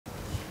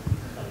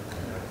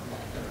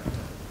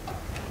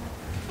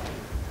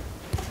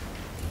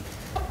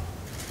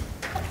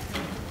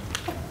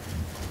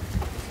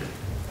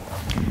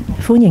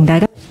歡迎大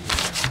家。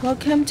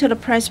Welcome to the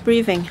press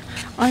briefing.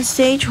 On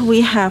stage,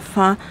 we have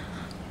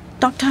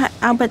Dr.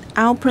 Albert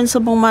Au,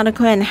 Principal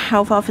Medical and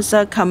Health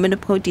Officer,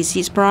 Communicable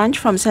Disease Branch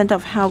from Center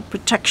of Health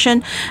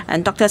Protection,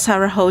 and Dr.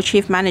 Sarah Ho,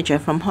 Chief Manager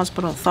from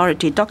Hospital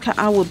Authority. Dr.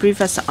 Au will brief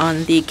us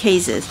on the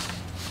cases.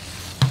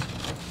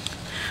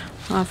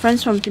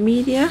 Friends from the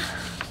media,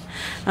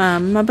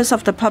 members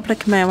of the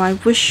public, may I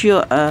wish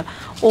you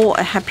all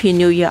a happy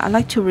new year. I'd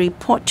like to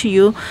report to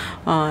you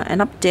an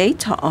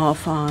update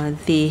of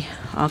the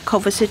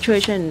COVID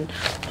situation in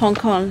Hong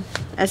Kong.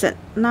 As at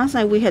last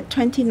night, we had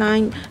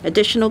 29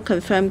 additional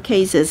confirmed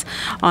cases,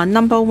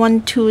 number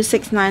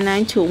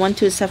 12699 to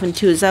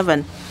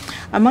 12727.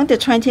 Among the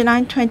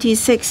 29,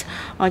 26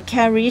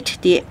 carried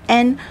the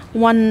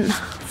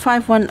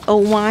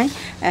N1510Y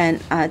and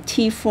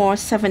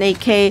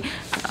T478K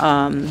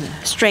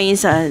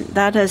strains.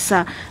 That is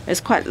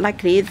quite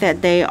likely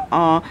that they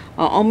are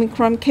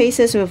Omicron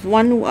cases, with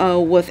one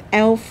with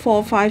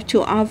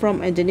L452R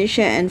from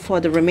Indonesia, and for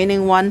the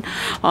remaining one,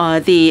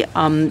 the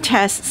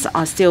tests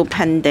are still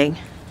pending.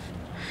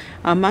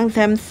 Among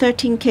them,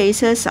 13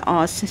 cases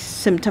are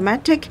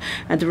symptomatic,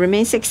 and the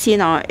remaining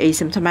 16 are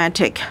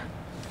asymptomatic.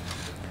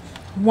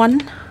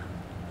 One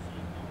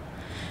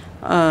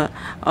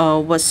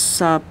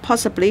was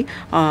possibly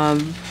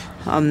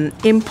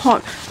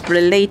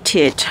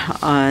import-related,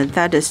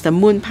 that is the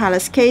Moon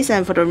Palace case,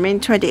 and for the remaining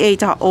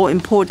 28 are all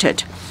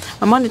imported.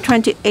 Among the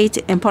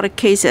 28 imported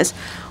cases,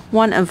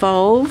 one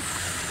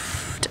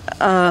involved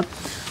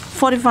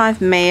 45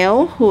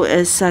 male who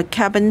is a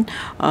cabin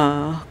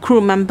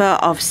crew member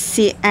of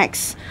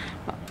CX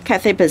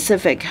Cathay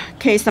Pacific,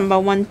 case number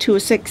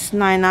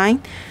 12699.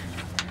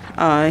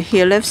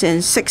 He lives in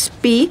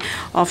 6B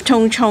of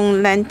Tung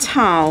Chung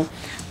Lantau.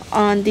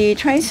 On the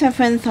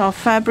 27th of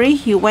February,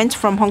 he went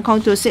from Hong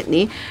Kong to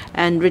Sydney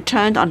and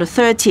returned on the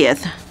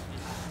 30th.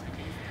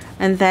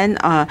 And then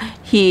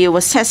he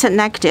was tested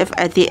negative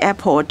at the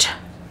airport.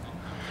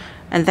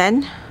 And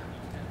then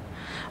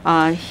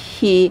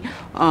he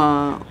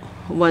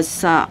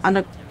was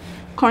under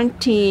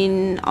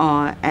quarantine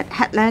at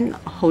Headland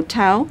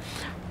Hotel.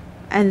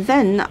 And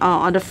then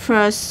on the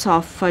 1st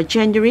of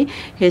January,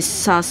 his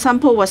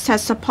sample was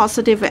tested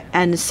positive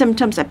and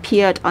symptoms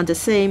appeared on the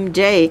same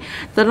day.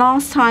 The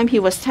last time he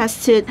was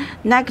tested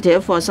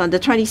negative was on the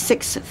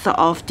 26th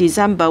of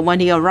December when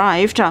he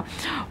arrived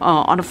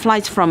on a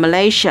flight from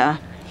Malaysia.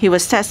 He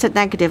was tested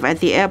negative at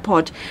the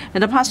airport.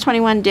 In the past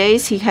 21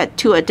 days, he had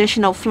 2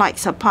 additional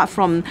flights apart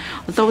from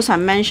those I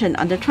mentioned,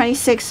 on the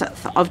 26th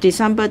of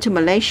December to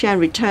Malaysia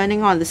and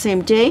returning on the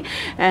same day,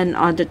 and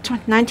on the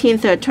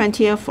 19th or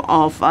 20th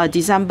of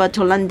December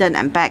to London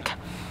and back.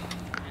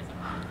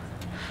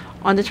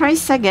 On the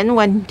 22nd,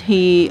 when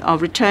he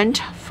returned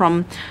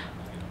from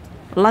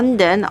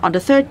London, on the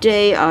 3rd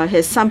day,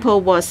 his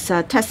sample was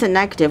tested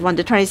negative on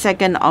the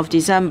 22nd of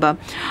December.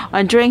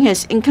 During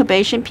his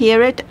incubation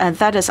period,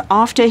 that is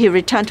after he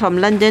returned from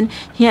London,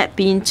 he had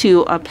been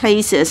to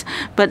places,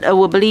 but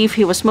we believe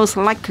he was most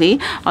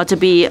likely to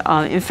be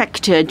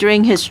infected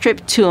during his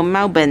trip to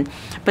Melbourne.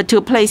 But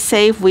to play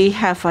safe, we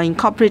have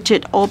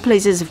incorporated all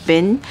places he's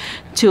been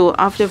to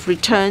after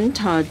returned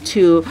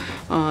to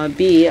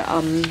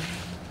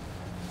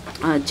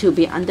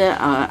be under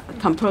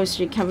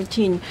compulsory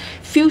quarantine.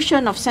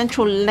 Fusion of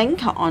Central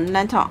Link on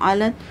Lantau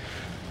Island,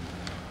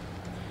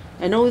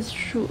 an old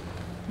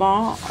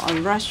bar or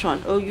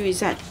restaurant,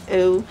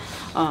 OUZO.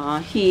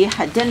 He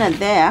had dinner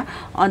there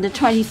on the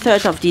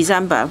 23rd of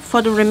December.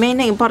 For the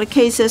remaining imported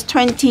cases,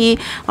 20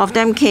 of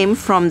them came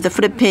from the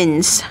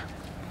Philippines.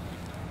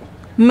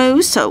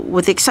 Most,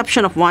 with the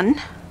exception of one,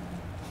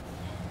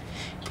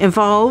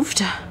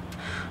 involved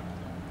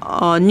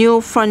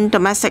new foreign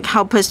domestic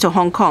helpers to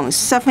Hong Kong.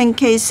 7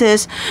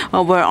 cases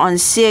were on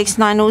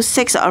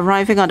CX906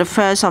 arriving on the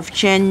 1st of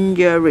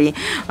January,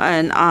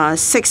 and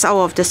 6 out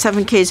of the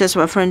 7 cases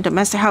were foreign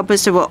domestic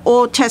helpers. They were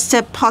all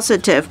tested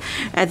positive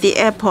at the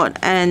airport,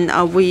 and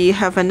we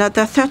have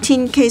another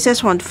 13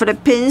 cases from the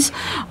Philippines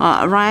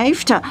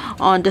arrived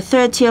on the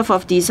 30th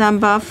of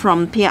December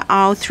from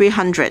PR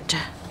 300.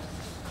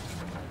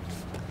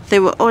 They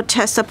were all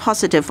tested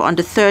positive on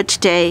the 3rd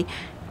day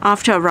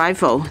after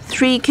arrival.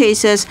 3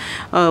 cases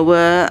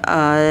were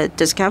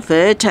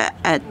discovered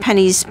at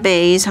Penny's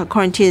Bay's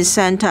quarantine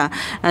center,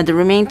 and the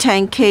remaining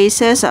 10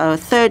 cases, a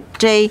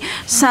 3rd-day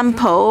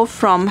sample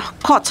from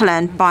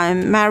Cortland by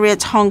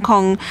Marriott Hong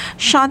Kong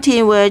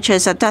Shanty, which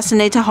is a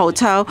designated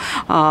hotel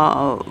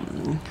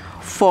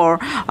for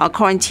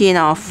quarantine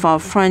of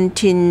foreign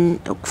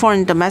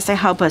domestic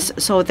helpers.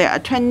 So there are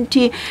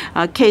 20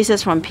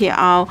 cases from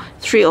PR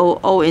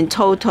 300 in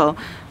total.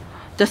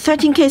 The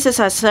 13 cases,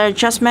 as I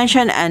just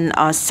mentioned, and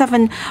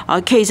 7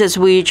 cases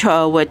which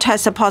were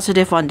tested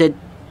positive on the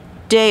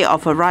day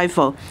of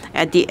arrival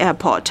at the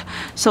airport.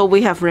 So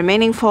we have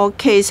remaining 4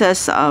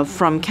 cases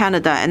from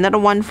Canada, another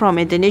one from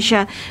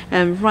Indonesia,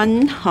 and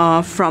one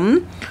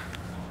from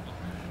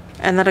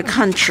another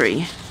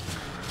country.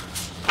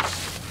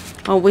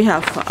 We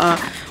have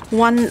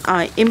one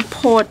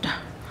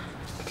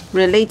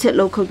import-related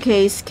local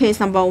case, case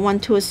number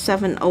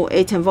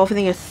 12708,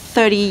 involving a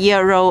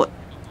 30-year-old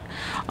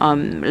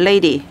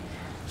lady,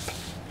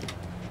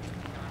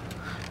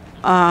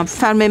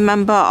 family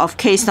member of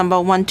case number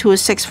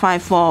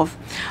 12654.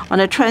 On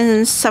the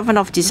 27th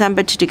of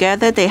December,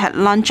 together they had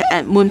lunch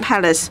at Moon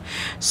Palace.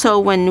 So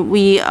when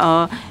we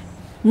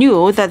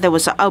knew that there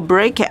was an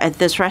outbreak at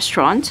this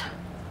restaurant,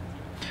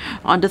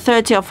 on the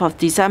 30th of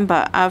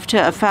December, after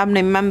a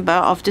family member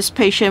of this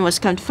patient was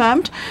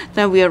confirmed,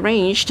 then we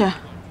arranged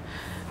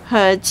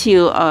her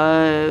to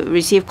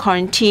receive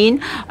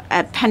quarantine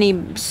at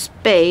Penny's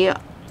Bay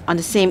on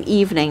the same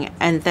evening,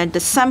 and then the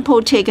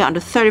sample taken on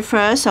the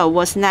 31st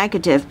was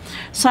negative.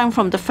 Starting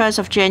from the 1st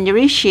of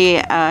January, she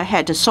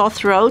had a sore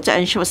throat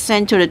and she was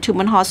sent to the Two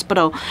Moon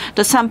Hospital.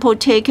 The sample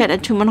taken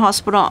at Two Moon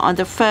Hospital on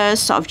the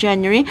 1st of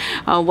January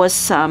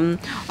was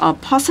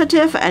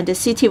positive, and the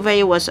CT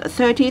value was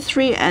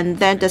 33, and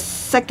then the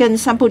second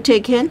sample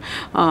taken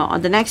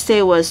on the next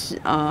day was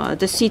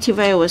the CT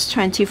value was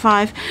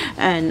 25,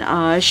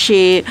 and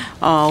she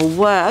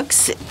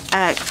works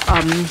at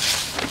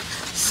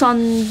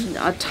Sun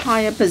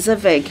Tire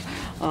Pacific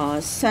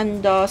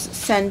Sandos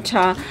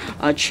Center,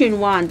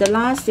 Chunwan. The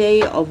last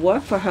day of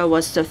work for her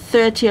was the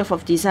 30th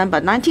of December.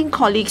 9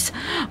 colleagues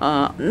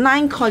have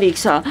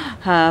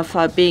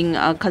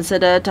been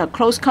considered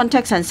close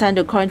contacts and sent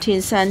to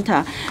quarantine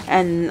center,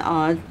 and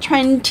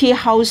 20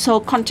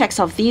 household contacts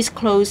of these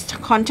close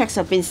contacts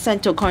have been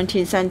sent to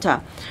quarantine center.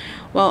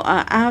 Well,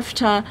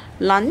 after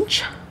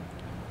lunch,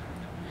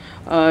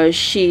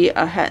 she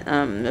had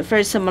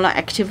very similar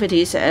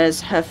activities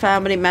as her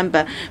family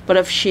member, but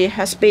if she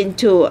has been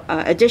to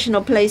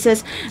additional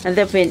places, and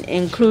they've been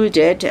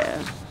included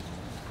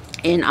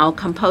in our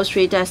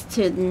compulsory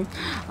testing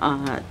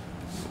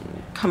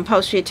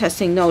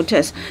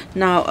notice.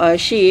 Now,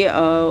 she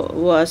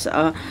was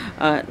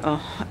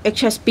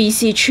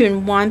HSBC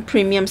Chunwan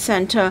Premium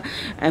Center,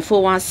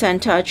 Fuwa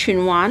Center,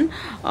 Chunwan,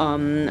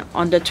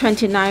 on the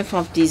 29th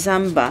of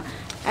December.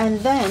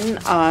 And then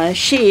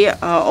she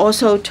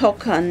also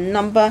took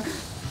number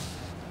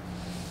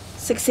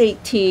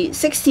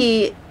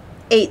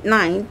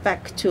 689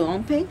 back to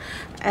Ongping,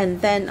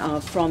 and then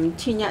from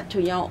Tinyat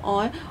to Yao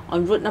Oi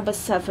on route number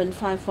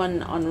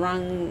 751 on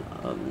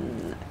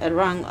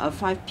around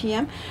 5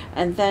 p.m.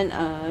 And then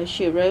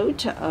she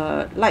rode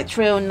light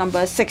trail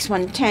number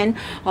 6110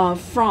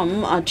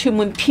 from Two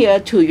Moon Pier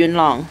to Yuen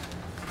Long.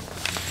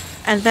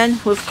 And then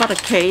we've got a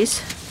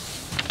case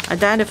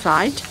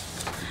identified.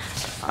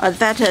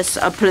 That is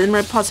a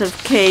preliminary positive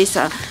case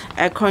at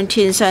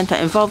quarantine center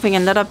involving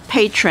another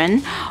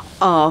patron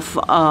of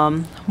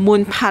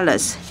Moon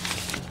Palace.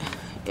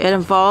 It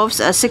involves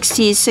a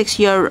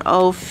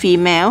 66-year-old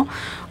female.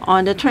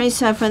 On the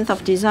 27th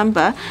of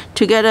December,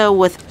 together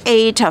with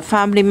 8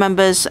 family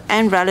members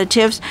and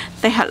relatives,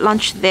 they had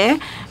lunch there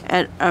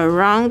at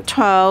around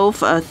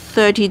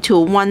 12:30 to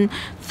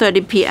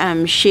 1:30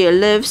 p.m. She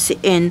lives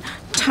in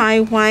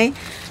Tai Wai,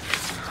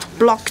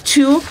 Block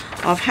 2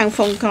 of Hang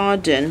Fong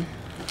Garden,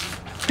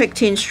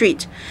 15th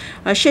Street.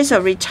 She's a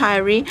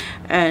retiree,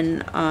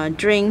 and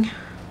during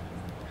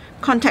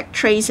contact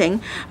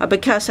tracing,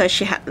 because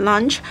she had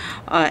lunch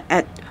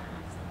at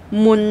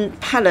Moon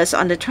Palace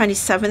on the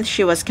 27th,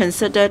 she was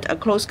considered a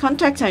close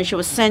contact, and she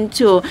was sent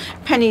to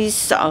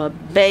Penny's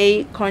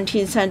Bay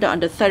Quarantine Center on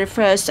the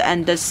 31st,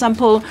 and the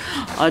sample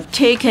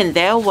taken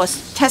there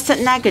was tested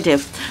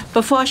negative.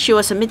 Before she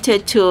was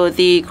admitted to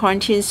the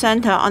quarantine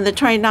center on the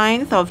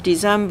 29th of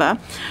December,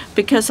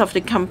 because of the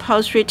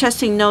compulsory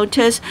testing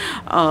notice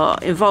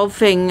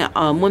involving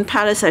Moon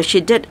Palace, she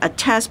did a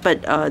test,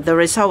 but the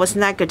result was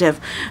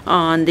negative.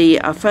 On the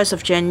 1st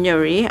of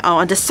January,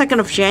 on the 2nd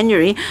of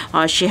January,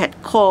 she had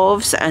coughs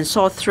and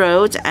sore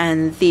throat,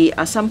 and the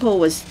sample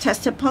was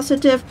tested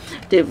positive.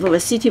 With a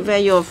CT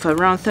value of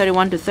around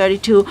 31 to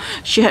 32.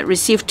 She had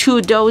received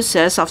 2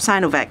 doses of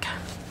Sinovac.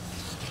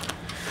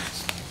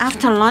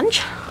 After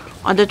lunch,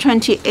 on the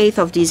 28th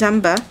of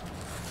December,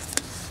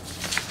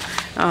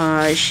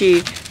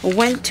 she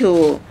went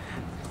to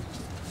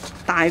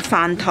Dai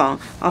Fan Tong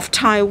of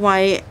Tai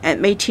Wai at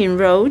Meitin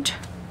Road.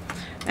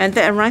 And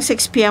then around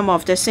 6 p.m.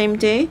 of the same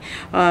day,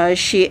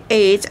 she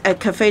ate at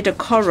Cafe de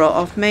Coral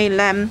of Mei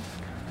Lam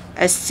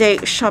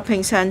Estate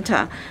Shopping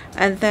Center.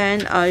 And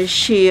then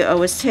she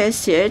was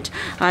tested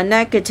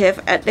negative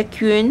at the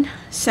Yuen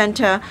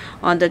Center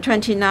on the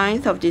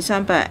 29th of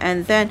December.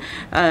 And then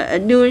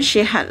at noon,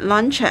 she had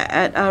lunch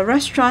at a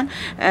restaurant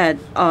at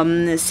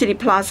City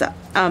Plaza,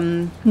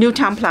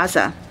 Newtown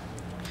Plaza.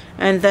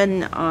 And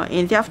then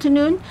in the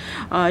afternoon,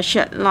 she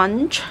had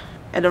lunch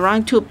at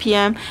around 2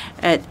 p.m.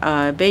 at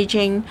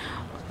Beijing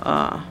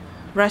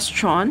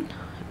restaurant.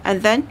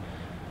 And then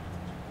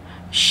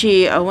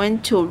she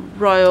went to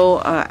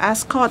Royal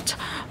Ascot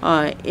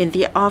in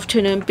the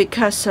afternoon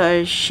because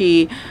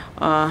she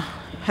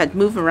had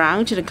moved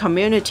around to the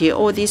community.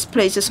 All these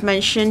places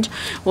mentioned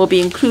will be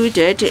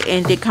included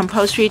in the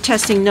compulsory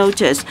testing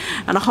notice.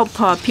 And I hope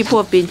people who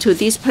have been to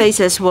these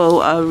places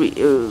will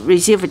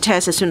receive a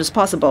test as soon as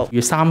possible.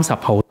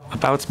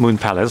 About Moon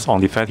Palace on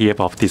the 30th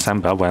of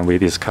December, when we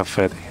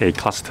discovered a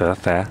cluster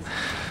there,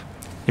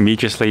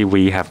 Immediately,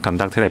 we have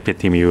conducted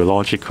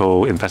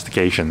epidemiological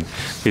investigation.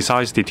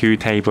 Besides the 2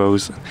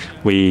 tables,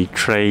 we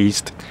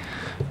traced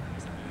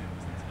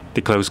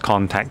the close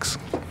contacts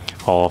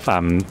of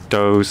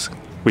those.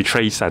 We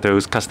traced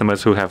those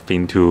customers who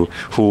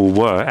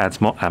were at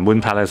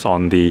Moon Palace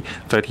on the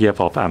 30th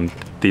of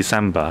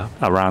December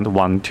around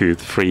 1 to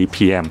 3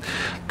 p.m.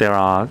 There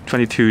are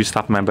 22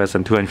 staff members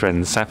and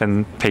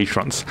 207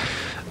 patrons.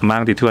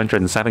 Among the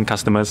 207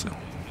 customers,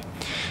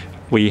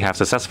 we have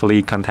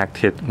successfully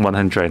contacted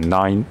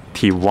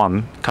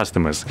 191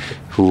 customers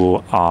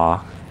who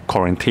are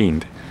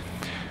quarantined.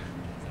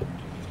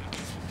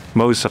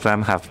 Most of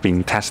them have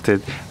been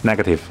tested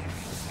negative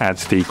at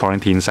the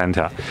quarantine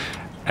center,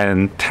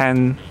 and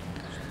 10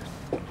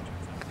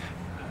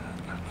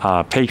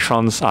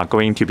 patrons are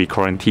going to be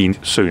quarantined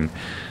soon.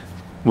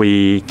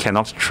 We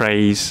cannot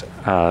trace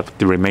the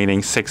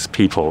remaining 6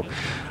 people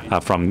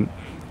from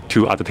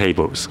 2 other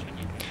tables.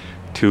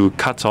 To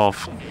cut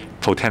off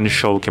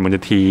potential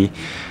community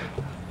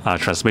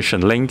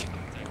transmission link,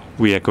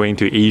 we are going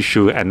to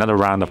issue another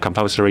round of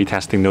compulsory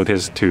testing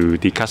notice to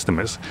the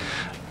customers.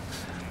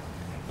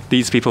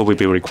 These people will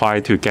be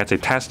required to get a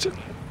test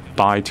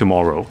by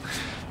tomorrow.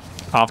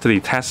 After the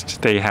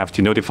test, they have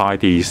to notify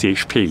the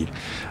CHP.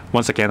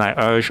 Once again, I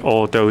urge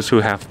all those who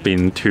were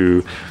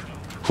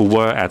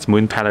at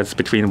Moon Palace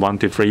between 1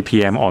 to 3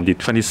 p.m. on the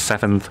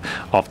 27th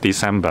of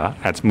December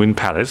at Moon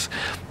Palace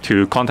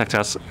to contact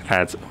us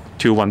at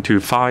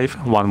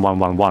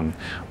 2125-1111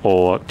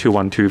 or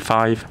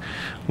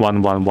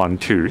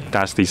 2125-1112.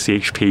 That's the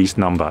CHP's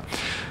number.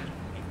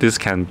 This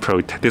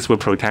will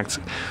protect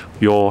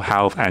your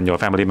health and your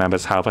family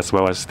members' health as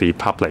well as the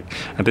public.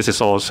 And this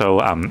is also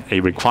a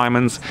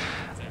requirement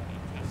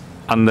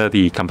under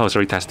the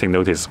compulsory testing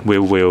notice. We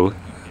will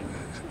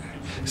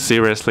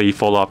seriously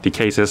follow up the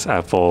cases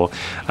for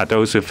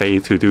those who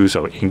fail to do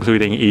so,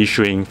 including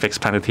issuing fixed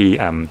penalty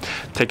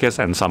tickets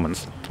and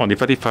summons. On the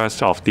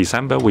 31st of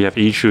December, we have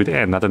issued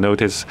another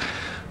notice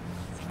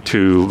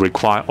to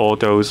require all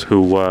those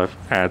who were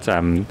at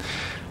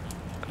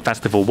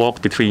Festival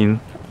Walk between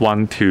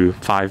 1 to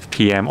 5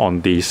 p.m.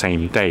 on the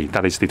same day,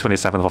 that is the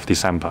 27th of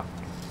December.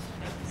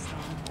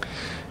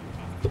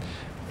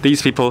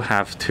 These people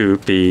have to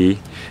be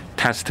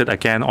tested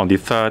again on the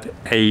 3rd,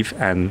 8th,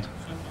 and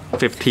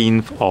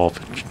 15th of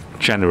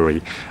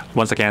January.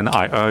 Once again,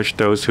 I urge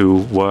those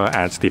who were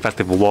at the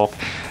Festival Walk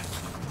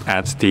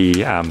at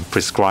the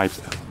prescribed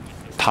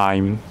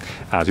time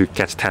to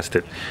get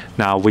tested.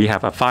 Now we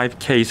have 5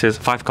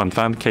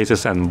 confirmed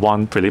cases and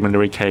 1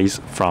 preliminary case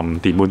from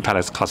the Moon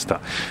Palace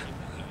cluster.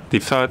 The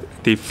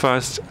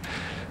first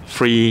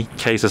 3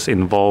 cases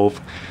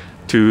involve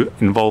 2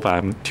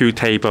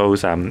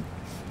 tables in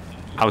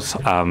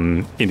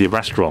the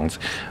restaurants,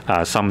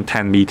 some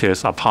 10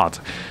 meters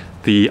apart.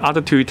 The other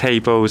 2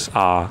 tables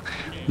are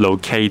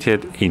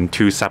located in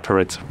 2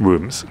 separate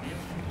rooms.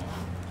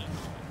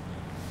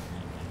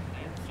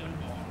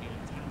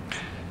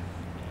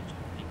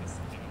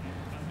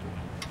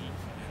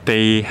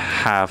 They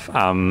have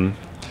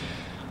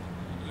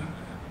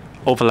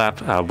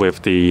overlap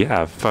with the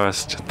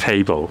first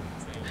table.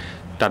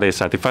 That is,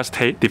 the first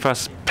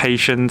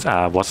patient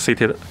was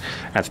seated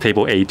at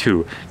table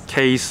A2.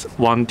 Case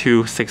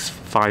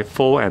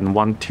 12654 and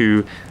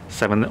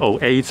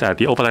 12708.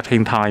 The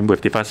overlapping time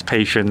with the first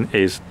patient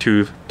is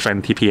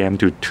 2:20 p.m.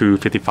 to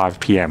 2:55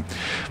 p.m.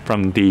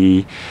 From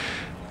the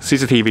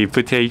CCTV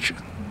footage,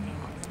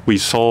 we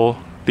saw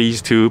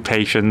these 2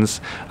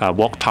 patients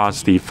walk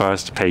past the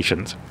first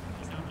patient.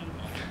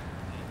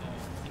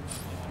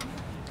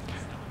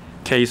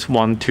 Case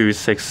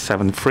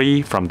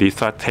 12673 from the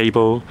 3rd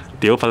table,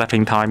 the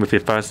overlapping time with the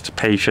first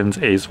patient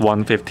is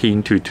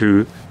 1:15 to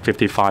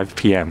 2:55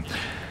 p.m.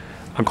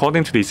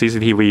 According to the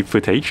CCTV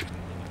footage,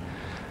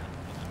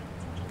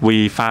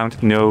 we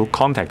found no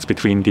contacts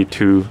between the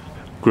 2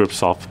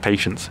 groups of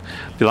patients.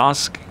 The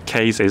last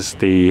case is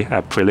the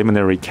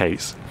preliminary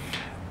case.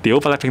 The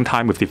overlapping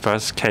time with the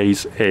first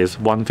case is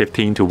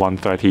 1:15 to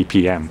 1:30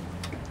 p.m.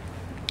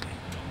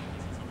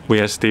 We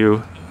are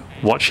still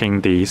watching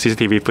the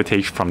CCTV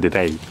footage from the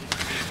day.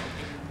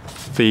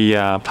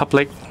 The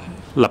public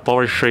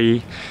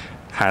laboratory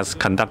has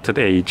conducted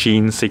a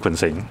gene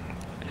sequencing.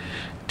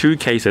 2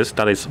 cases,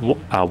 that is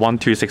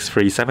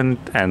 12637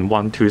 and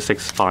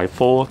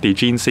 12654, the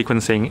gene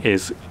sequencing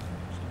is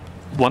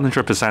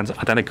 100%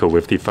 identical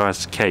with the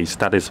first case,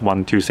 that is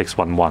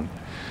 12611.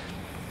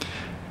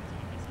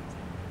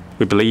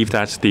 We believe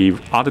that the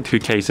other 2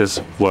 cases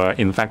were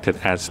infected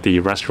at the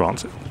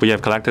restaurant. We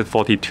have collected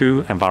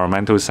 42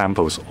 environmental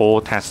samples,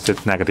 all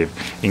tested negative,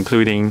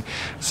 including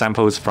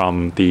samples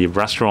from the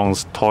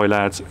restaurant's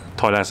toilets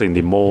in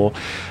the mall,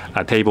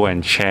 table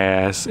and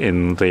chairs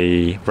in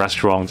the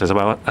restaurant, as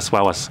well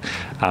as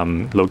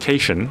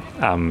location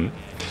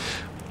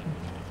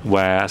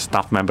where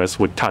staff members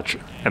would touch,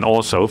 and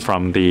also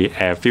from the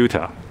air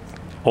filter,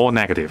 all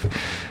negative.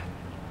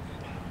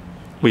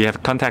 We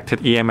have contacted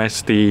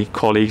EMSD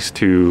colleagues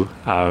to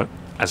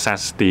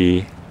assess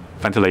the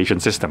ventilation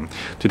system.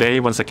 Today,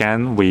 once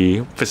again,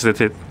 we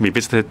visited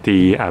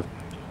the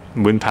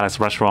Moon Palace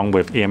restaurant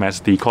with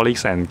EMSD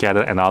colleagues and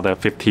gathered another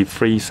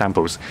 53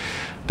 samples.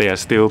 They are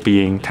still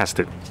being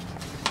tested.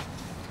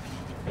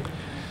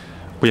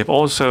 We have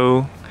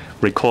also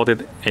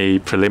recorded a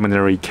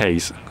preliminary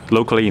case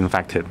locally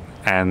infected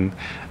and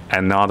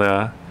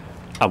another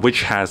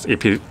which has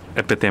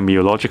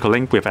epidemiological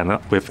link with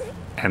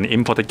an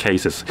imported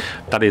cases.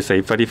 That is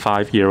a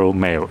 35-year-old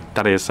male.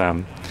 That is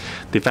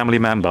the family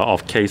member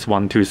of case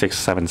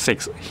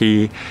 12676.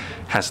 He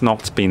has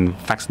not been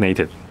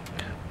vaccinated.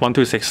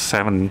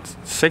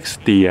 12676,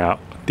 the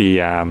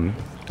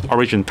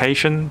origin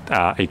patient,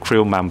 a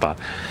crew member.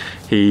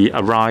 He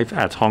arrived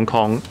at Hong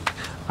Kong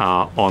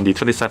on the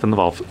 27th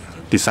of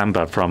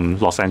December from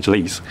Los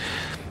Angeles.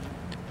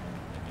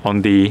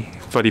 On the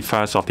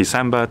 31st of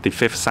December, the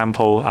fifth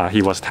sample,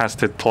 he was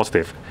tested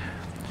positive.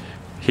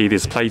 He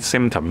displayed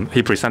symptoms.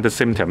 He presented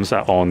symptoms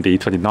on the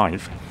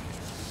 29th.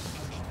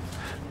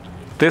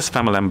 This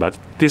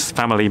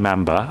family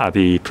member,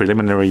 the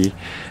preliminary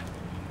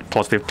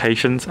positive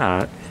patient,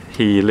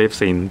 he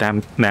lives in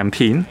Nam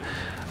Tin.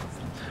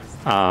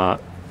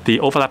 The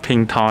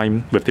overlapping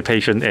time with the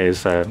patient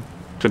is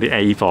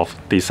 28th of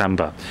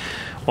December.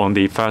 On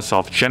the 1st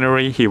of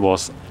January, he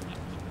was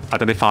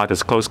identified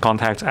as close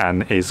contact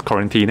and is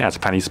quarantined at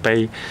Penny's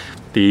Bay.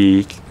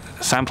 The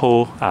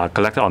sample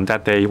collected on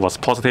that day was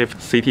positive,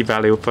 CT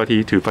value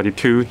 30 to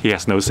 32. He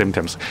has no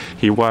symptoms.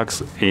 He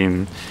works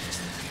in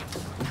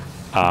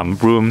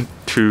room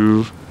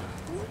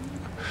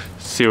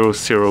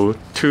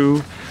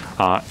 2002,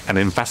 an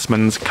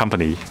investment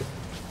company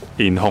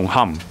in Hong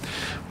Kong.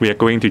 We are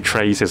going to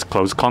trace his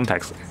close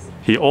contacts.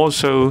 He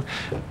also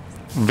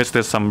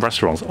visited some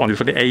restaurants. On the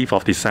 28th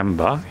of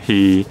December,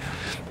 he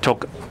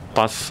took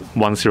bus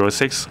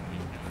 106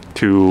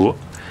 to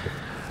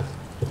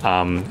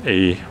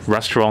a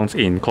restaurant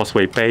in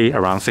Causeway Bay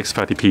around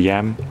 6:30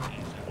 p.m.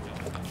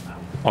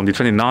 On the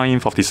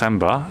 29th of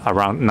December,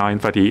 around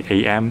 9:30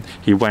 a.m.,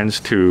 he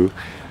went to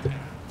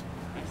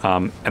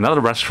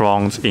another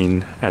restaurant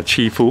in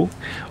Chi Fu.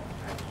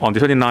 On the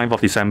 29th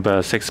of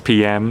December, 6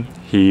 p.m.,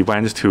 he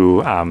went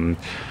to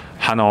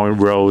Hanoi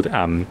Road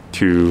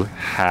to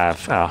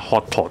have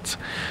hot pot.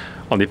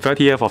 On the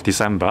 30th of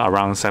December,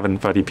 around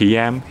 7:30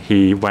 p.m.,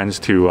 he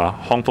went to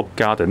Hong Fuk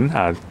Garden,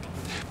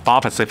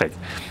 Bar Pacific,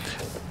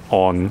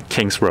 on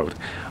Kings Road.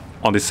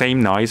 On the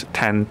same night,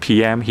 10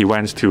 p.m., he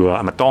went to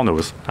a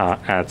McDonald's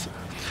at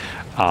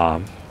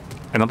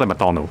another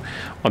McDonald's.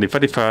 On the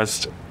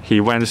 31st, he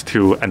went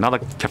to another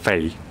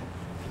cafe.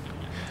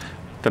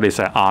 That is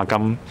Ah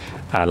Gam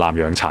Nam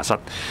Yang Cha Sat.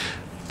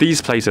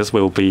 These places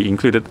will be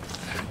included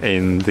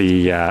in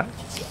the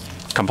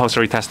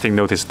compulsory testing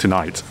notice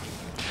tonight.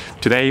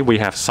 Today, we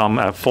have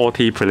some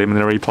 40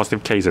 preliminary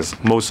positive cases,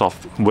 most of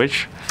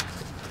which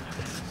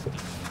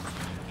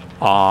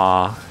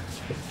are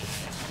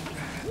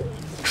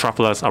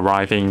travelers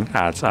arriving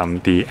at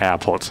the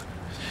airport.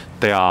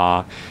 There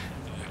are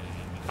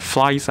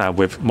flights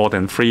with more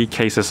than 3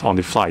 cases on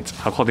the flight.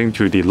 According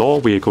to the law,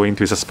 we are going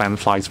to suspend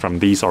flights from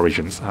these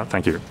origins.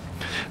 Thank you.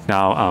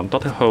 Now,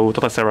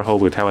 Dr. Sarah Ho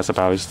will tell us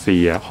about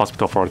the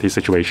hospital authority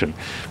situation.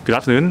 Good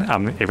afternoon.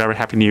 A very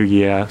happy new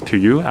year to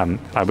you.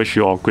 I wish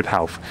you all good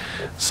health.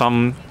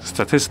 Some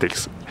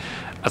statistics.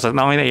 As at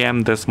 9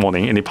 a.m. this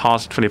morning, in the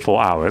past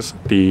 24 hours,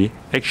 the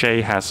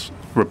HA has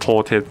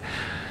reported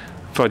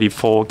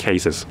 34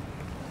 cases.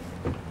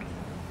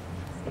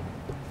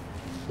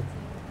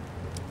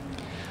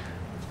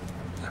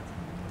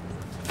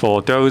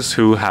 For those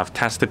who have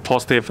tested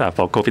positive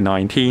for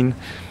COVID-19,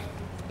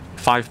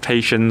 5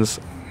 patients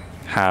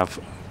have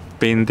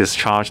been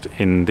discharged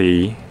in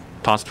the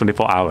past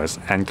 24 hours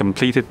and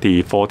completed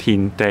the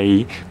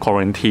 14-day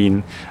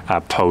quarantine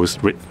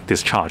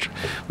post-discharge.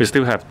 We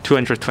still have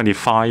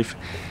 225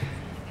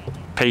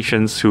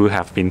 patients who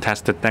have been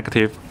tested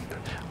negative,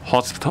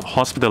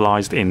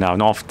 hospitalized in our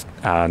North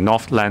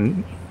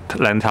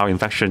Lantau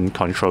Infection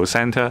Control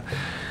Center,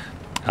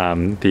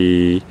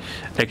 the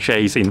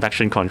HA's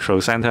Infection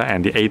Control Center,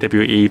 and the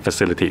AWE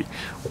facility.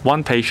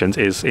 1 patient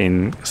is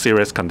in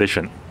serious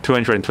condition.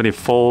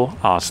 224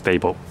 are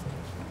stable.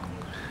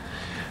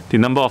 The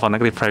number of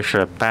negative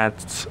pressure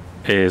beds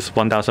is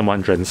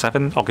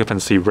 1,107,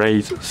 occupancy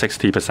rate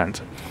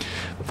 60%.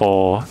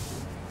 For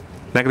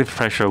negative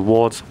pressure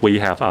wards, we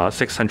have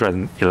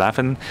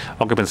 611,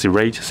 occupancy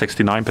rate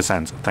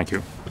 69%. Thank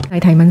you.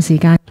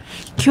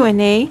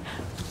 Q&A.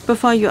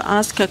 Before you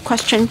ask a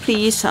question,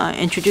 please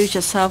introduce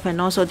yourself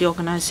and also the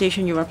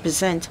organization you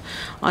represent.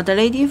 The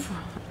lady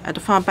at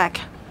the far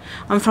back.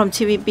 I'm from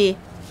TVB.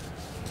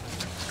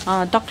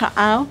 Dr.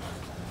 Au.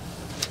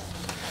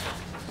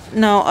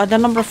 Now, the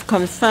number of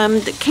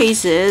confirmed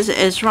cases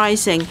is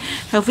rising.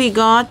 Have we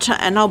got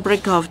an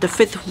outbreak of the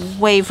 5th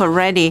wave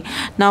already?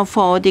 Now,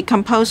 for the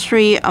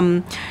compulsory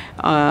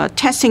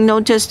testing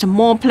notice,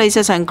 more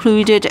places are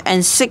included,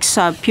 and 6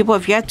 people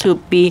have yet to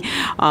be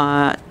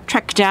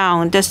tracked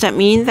down. Does that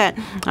mean that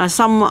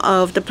some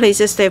of the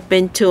places they've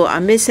been to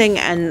are missing,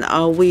 and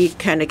we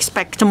can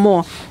expect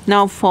more?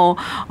 Now, for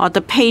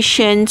the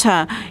patient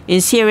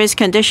in serious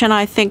condition,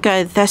 I think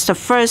that's the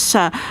first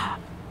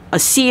a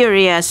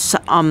serious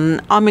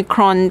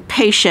Omicron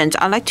patient.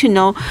 I'd like to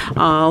know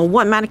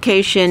what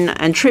medication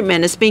and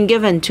treatment is being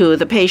given to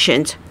the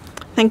patient.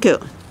 Thank you.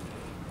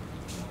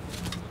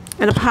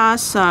 In the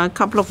past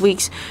couple of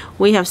weeks,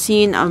 we have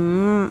seen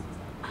a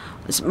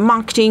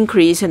marked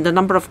increase in the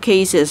number of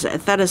cases.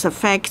 That is a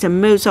fact.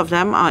 Most of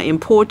them are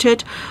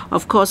imported.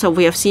 Of course,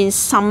 we have seen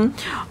some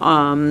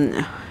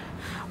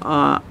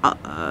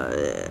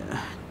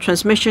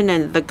transmission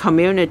in the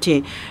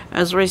community.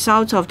 As a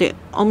result of the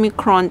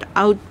Omicron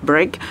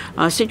outbreak,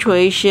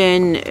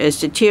 situation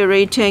is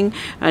deteriorating,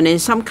 and in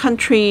some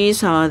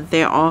countries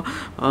there are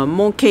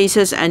more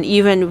cases and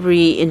even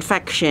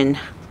reinfection.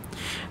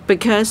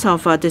 Because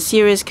of the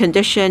serious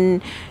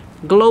condition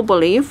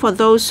globally, for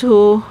those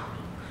who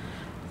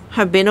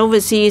have been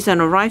overseas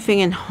and arriving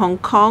in Hong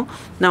Kong,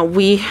 now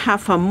we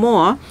have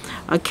more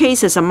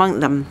cases among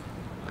them.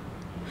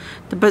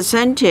 The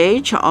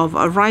percentage of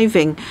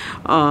arriving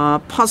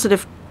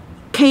positive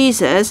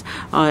cases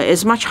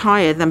is much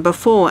higher than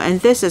before, and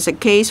this is a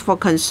case for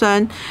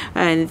concern.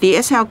 And the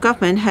SL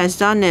government has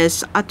done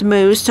its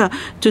utmost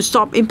to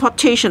stop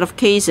importation of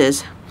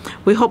cases.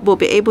 We hope we'll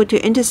be able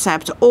to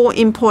intercept all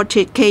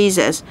imported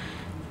cases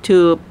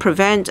to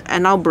prevent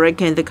an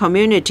outbreak in the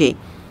community.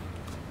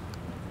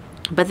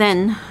 But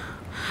then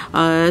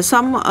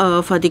some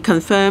of the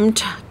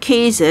confirmed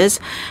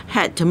cases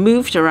had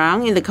moved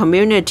around in the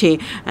community,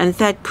 and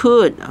that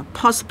could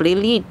possibly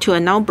lead to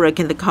an outbreak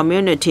in the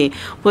community.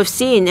 We've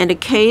seen in the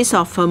case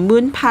of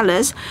Moon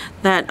Palace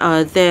that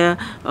there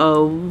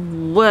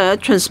were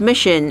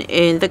transmission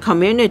in the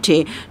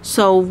community,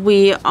 so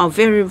we are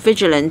very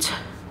vigilant.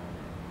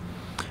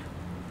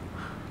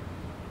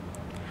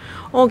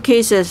 All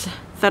cases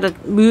that are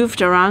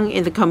moved around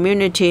in the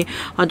community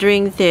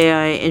during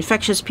their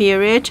infectious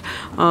period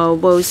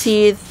will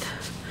see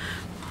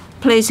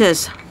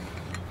places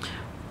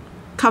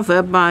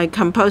covered by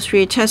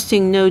compulsory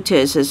testing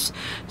notices.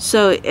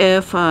 So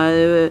if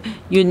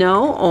you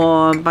know,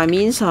 or by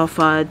means of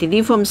the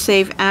Leave Home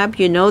Safe app,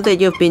 you know that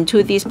you've been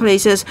to these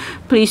places,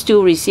 please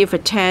do receive a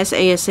test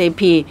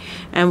ASAP.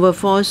 And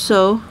we've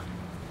also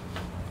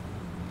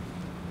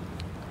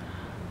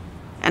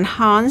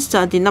enhanced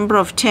the number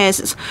of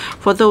tests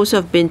for those who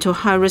have been to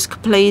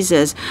high-risk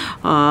places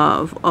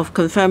of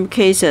confirmed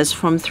cases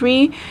from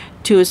 3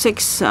 to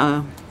 6.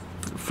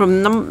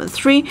 From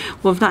 3,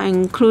 we've now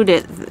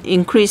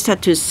increased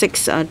that to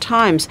 6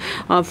 times.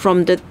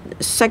 From the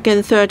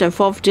 2nd, 3rd, and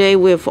 4th day,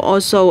 we've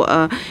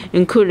also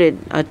included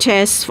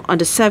tests on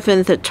the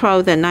 7th,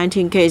 12th, and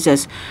 19th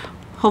cases.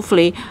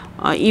 Hopefully,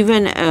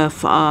 even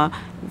if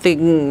the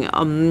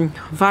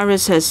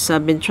virus has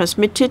been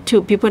transmitted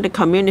to people in the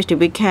community,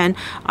 we can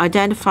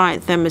identify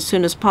them as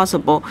soon as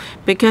possible,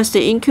 because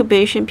the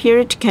incubation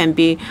period can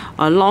be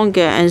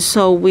longer, and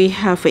so we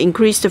have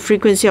increased the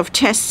frequency of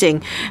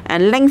testing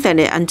and lengthened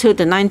it until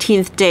the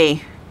 19th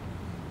day.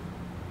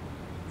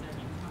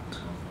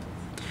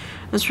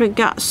 As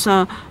regards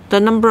the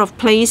number of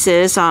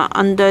places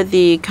under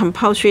the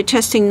compulsory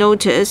testing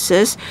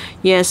notices,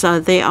 yes,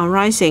 they are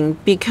rising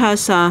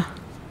because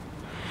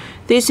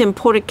these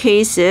imported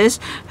cases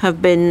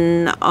have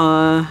been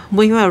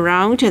moving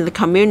around in the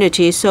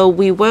community, so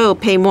we will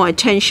pay more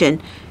attention.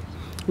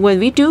 When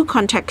we do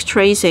contact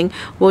tracing,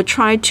 we'll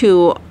try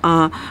to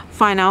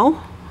find out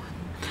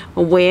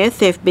where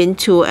they've been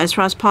to as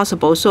far as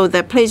possible, so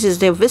that places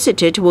they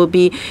visited will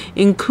be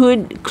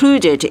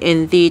included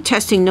in the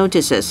testing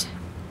notices.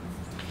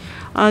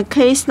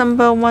 Case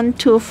number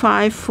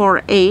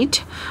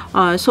 12548.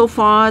 So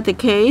far, the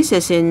case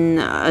is in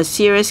a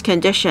serious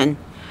condition.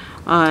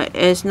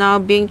 Is now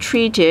being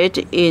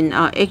treated in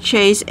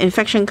HA's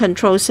Infection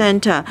Control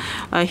Center.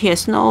 He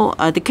has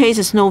the case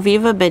is no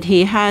fever, but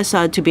he has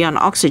to be on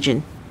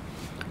oxygen.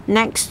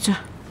 Next,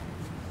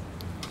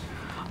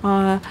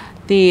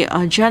 the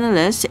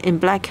journalist in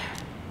black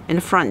in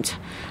the front.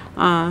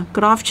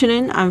 Good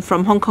afternoon. I'm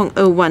from Hong Kong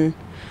 01.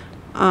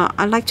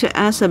 I'd like to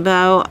ask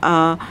about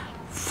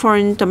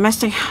foreign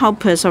domestic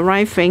helpers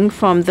arriving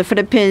from the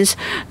Philippines.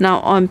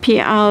 Now on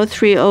PR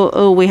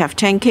 300, we have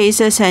 10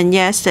 cases, and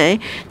yesterday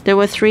there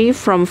were 3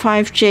 from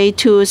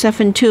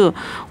 5J272.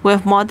 We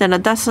have more than a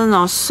dozen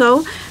or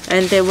so,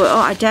 and they were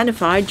all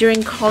identified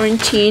during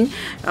quarantine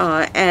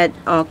at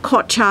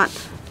courtyard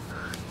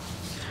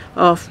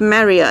of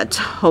Marriott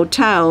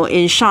Hotel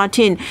in Sha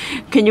Tin.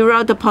 Can you rule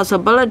out the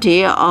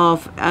possibility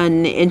of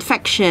an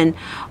infection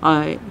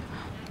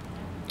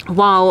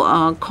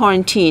while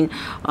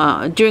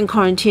during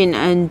quarantine,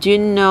 and do you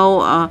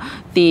know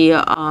the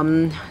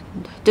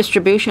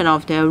distribution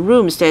of the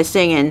rooms they're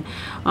staying in?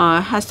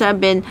 Has there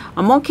been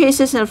more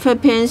cases in the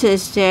Philippines?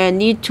 Is there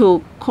need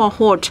to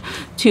cohort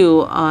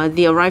to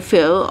the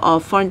arrival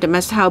of foreign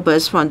domestic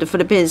helpers from the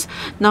Philippines?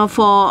 Now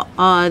for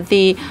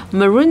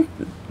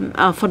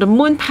the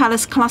Moon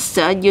Palace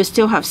cluster, you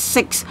still have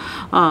 6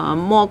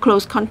 more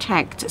close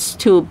contacts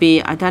to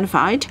be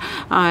identified.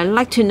 I'd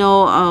like to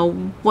know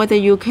whether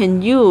you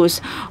can use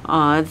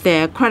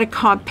their credit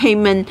card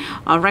payment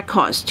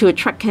records to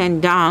track them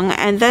down.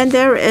 And then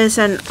there is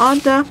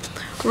another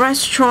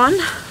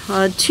restaurant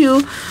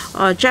two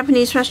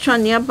Japanese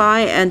restaurants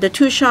nearby, and the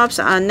two shops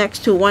are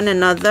next to one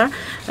another.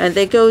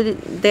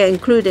 They're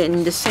included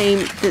in the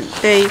same.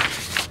 They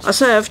are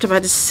served by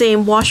the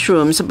same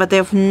washrooms, but they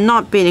have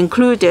not been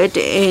included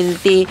in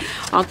the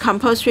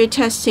compulsory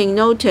testing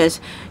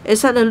notice.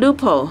 Is that a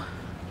loophole?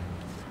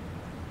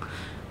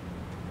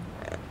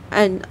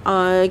 And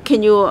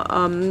can you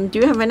do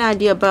you have any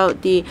idea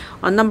about the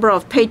number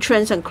of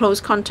patrons and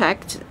close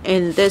contact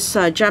in this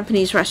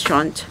Japanese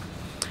restaurant?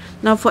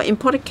 Now, for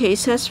imported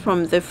cases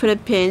from the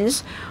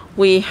Philippines,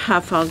 we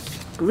have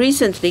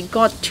recently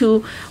got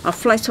two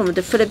flights from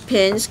the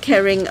Philippines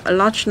carrying a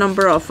large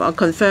number of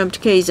confirmed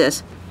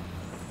cases.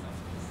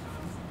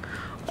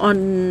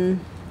 On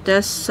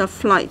this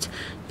flight,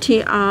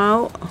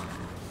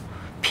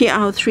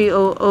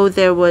 PR300,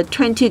 there were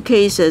 20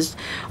 cases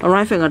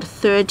arriving on the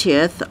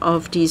 30th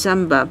of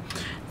December.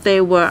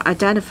 They were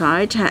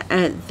identified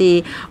at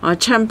the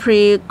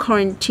temporary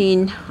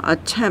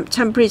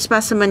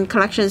specimen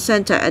collection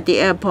center at the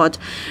airport,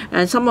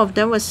 and some of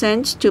them were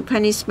sent to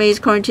Penny Space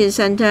Quarantine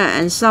Center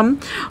and some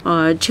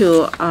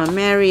to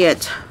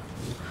Marriott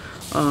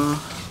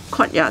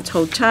Courtyard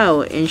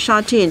Hotel in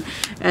Sha Tin,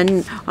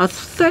 and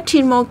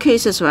 13 more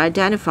cases were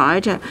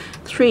identified.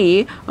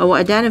 3 were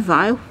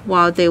identified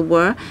while they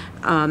were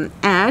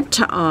at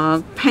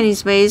Penny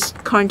Space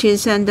Quarantine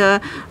Center,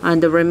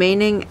 and the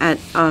remaining at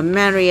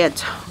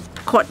Marriott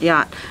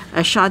Courtyard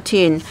Sha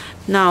Tin.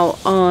 Now,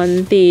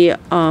 on the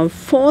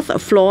 4th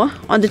floor,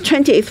 on the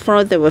 28th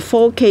floor, there were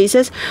 4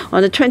 cases.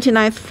 On the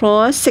 29th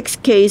floor, 6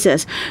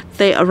 cases.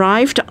 They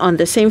arrived on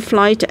the same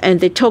flight, and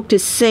they took the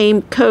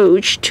same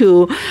coach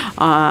to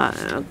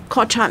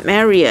Courtyard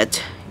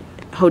Marriott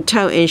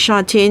Hotel in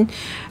Sha Tin,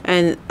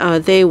 and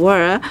they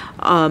were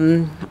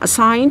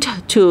assigned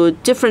to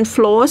different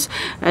floors,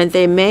 and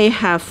they may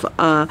have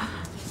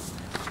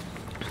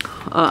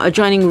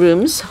adjoining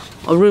rooms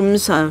or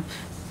rooms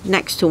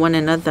next to one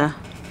another.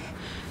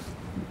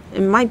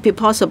 It might be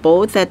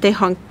possible that they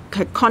had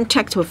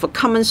contact with a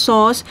common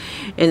source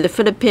in the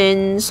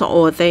Philippines,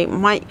 or they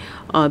might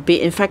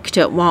be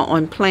infected while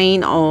on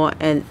plane or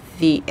at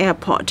the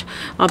airport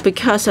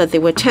because they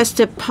were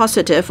tested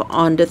positive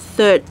on the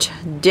 3rd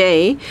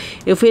day.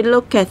 If we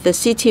look at the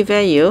CT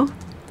value,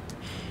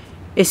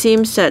 it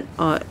seems that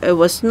it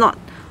was not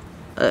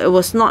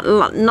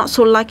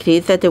so likely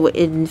that they were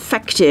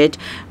infected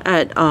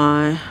at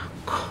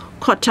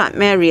Courtyard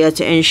Marriott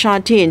in Sha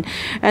Tin.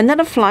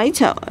 Another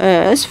flight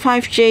is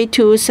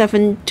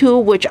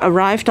 5J272, which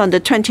arrived on the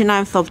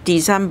 29th of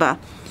December.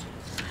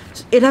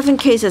 11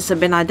 cases have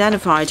been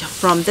identified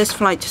from this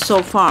flight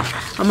so far.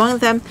 Among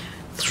them,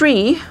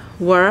 3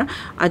 were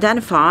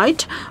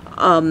identified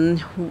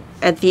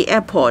at the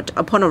airport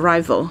upon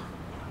arrival.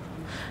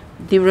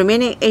 The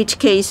remaining 8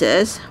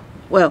 cases,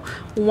 well,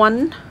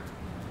 one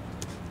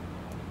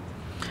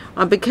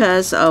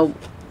because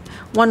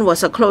one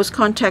was a close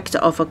contact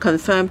of a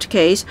confirmed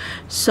case,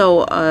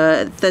 so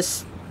the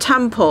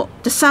sample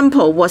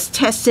was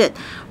tested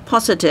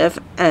positive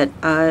at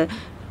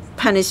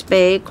Penny's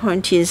Bay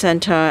Quarantine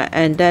Center,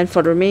 and then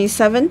for the remaining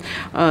 4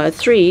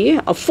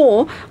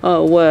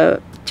 were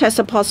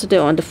tested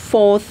positive on the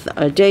 4th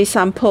day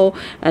sample,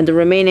 and the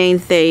remaining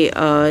they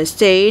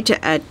stayed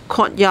at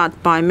Courtyard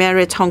by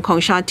Marriott Hong Kong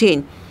Sha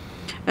Tin.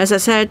 As I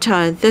said,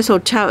 this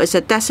hotel is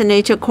a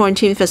designated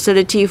quarantine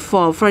facility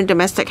for foreign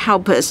domestic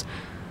helpers.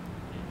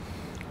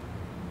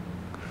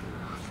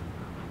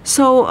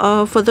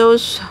 So for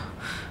those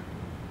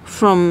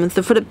from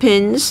the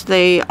Philippines,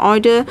 they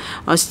either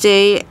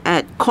stay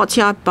at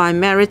Courtyard by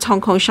Marriott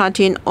Hong Kong Sha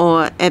Tin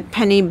or at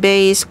Penny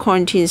Bay's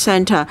Quarantine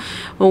Center.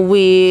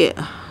 We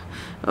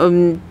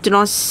don't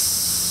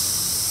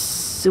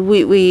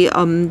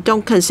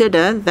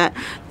consider that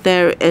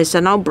there is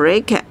an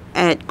outbreak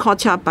at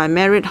Courtyard by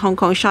Marriott Hong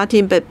Kong Sha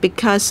Tin, but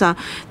because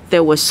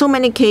there were so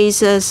many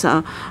cases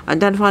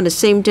identified on the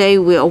same day,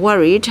 we are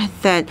worried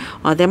that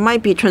there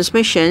might be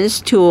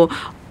transmissions to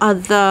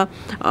other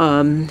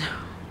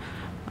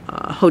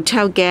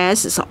hotel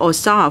guests or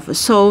staff.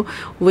 So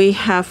we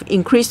have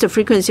increased the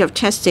frequency of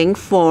testing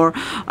for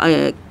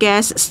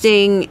guests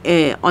staying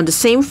on the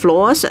same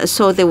floors,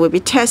 so they will be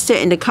tested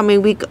in the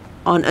coming week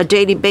on a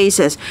daily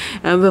basis.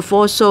 And we've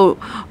also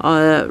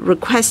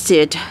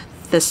requested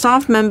the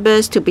staff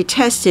members to be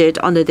tested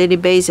on a daily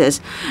basis.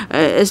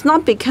 It's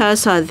not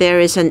because there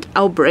is an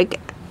outbreak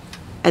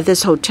at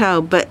this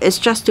hotel, but it's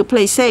just to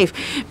play safe,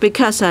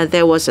 because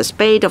there was a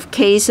spate of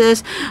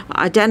cases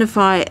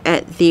identified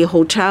at the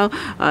hotel.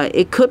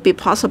 It could be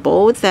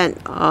possible that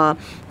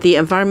the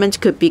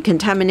environment could be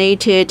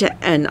contaminated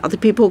and other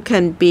people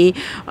can be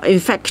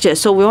infected.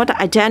 So we want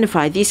to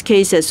identify these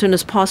cases as soon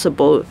as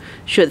possible,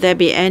 should there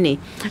be any.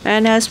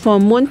 And as for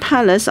Moon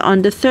Palace,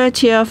 on the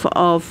 30th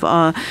of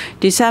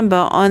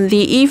December, on the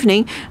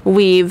evening,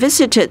 we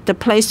visited the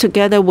place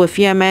together with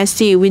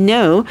EMSD. We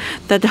know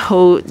that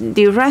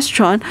the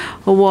restaurant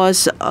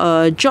was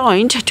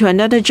joined to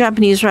another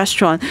Japanese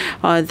restaurant.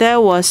 There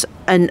was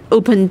an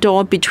open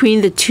door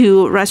between the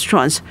two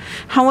restaurants.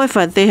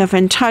 However, they have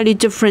entirely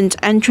different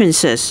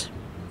entrances.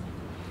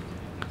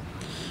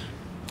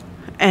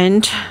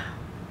 And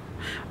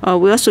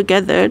we also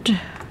gathered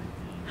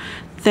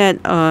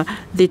that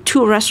the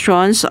two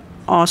restaurants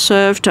are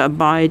served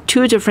by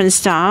two different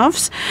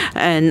staffs,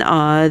 and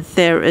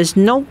there is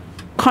no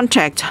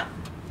contact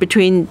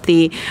between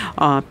the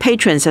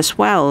patrons as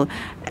well.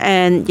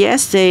 And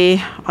yes,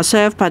 they are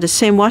served by the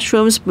same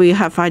washrooms. We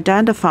have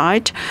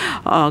identified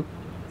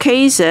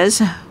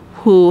cases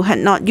who had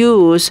not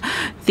used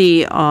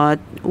the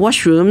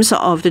washrooms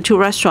of the two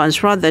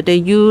restaurants. Rather, they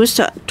used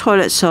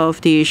toilets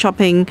of the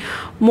shopping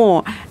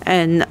mall.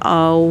 And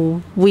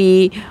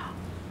we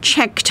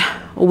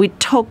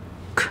took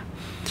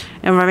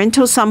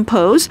environmental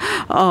samples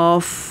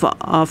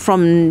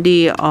from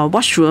the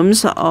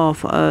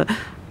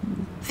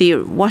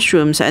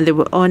washrooms and they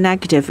were all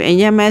negative. And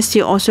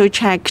EMSD also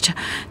checked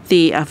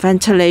the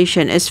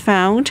ventilation. It's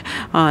found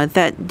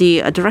that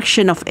the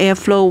direction of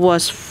airflow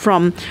was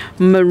from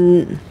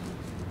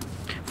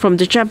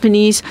the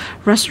Japanese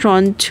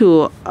restaurant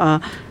to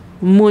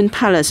Moon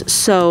Palace.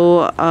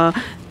 So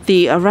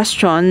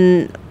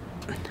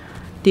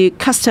the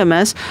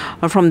customers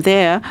from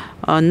there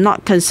are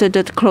not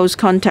considered close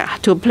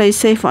contact. To play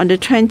safe, on the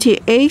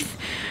 28th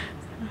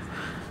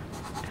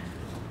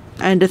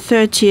and the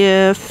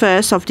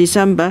 31st of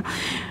December,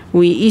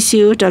 we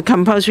issued a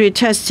compulsory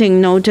testing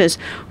notice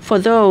for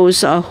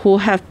those who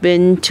have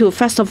been to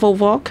Festival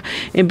Walk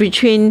in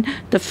between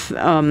the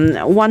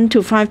 1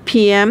 to 5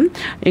 p.m.,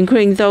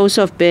 including those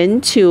who have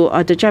been to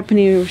the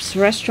Japanese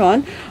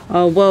restaurant,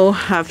 will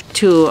have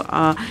to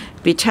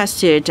be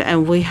tested,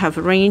 and we have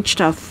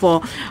arranged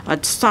for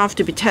staff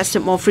to be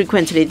tested more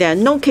frequently. There are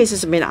no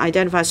cases have been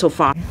identified so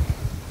far.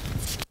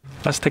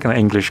 Let's take an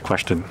English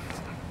question.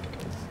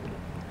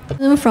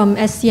 From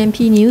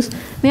SCMP News,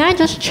 may I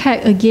just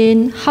check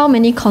again how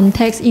many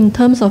contacts in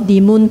terms of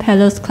the Moon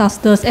Palace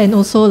clusters and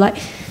also like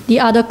the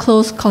other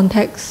close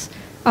contacts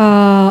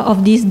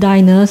of these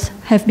diners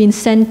have been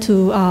sent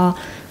to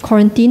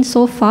quarantine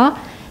so far?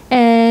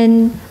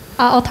 And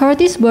are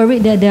authorities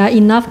worried that there are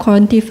enough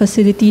quarantine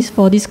facilities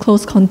for these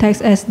close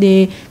contacts as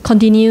they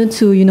continue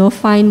to,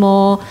 find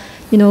more,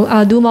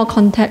 do more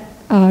contact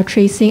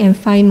tracing and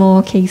find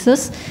more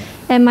cases?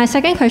 And my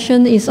second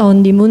question is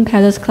on the Moon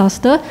Palace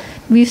cluster.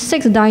 With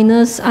 6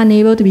 diners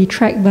unable to be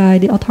tracked by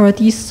the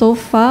authorities so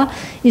far,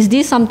 is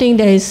this something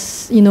that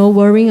is,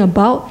 worrying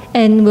about?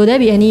 And will there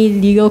be any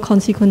legal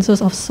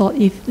consequences of sort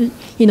if,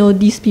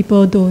 these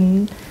people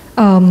don't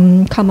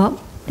come up?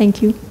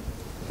 Thank you.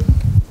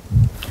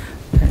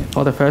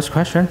 For the first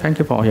question, thank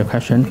you for your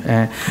question.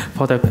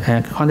 For the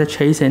contact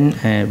tracing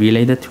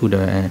related to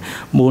the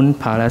Moon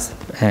Palace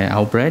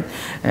outbreak,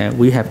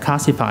 we have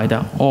classified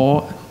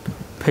all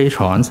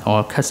patrons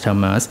or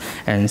customers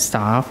and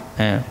staff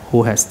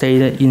who have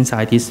stayed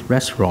inside this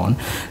restaurant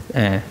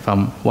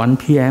from 1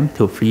 p.m.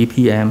 to 3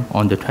 p.m.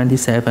 on the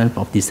 27th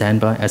of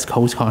December as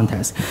close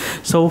contacts.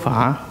 So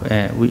far,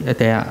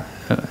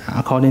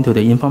 according to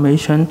the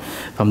information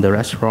from the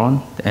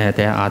restaurant,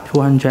 there are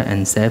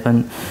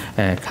 207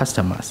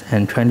 customers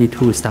and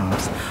 22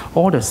 staffs.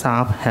 All the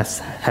staff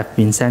have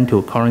been sent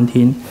to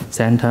quarantine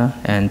center,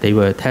 and they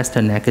were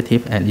tested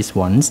negative at least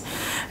once.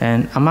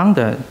 And among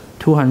the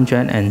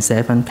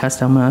 207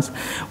 customers,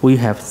 we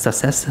have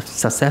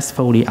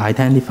successfully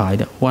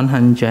identified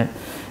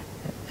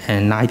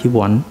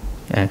 191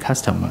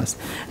 customers,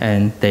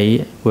 and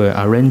they were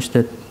arranged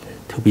to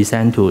be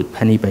sent to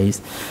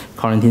penny-based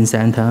quarantine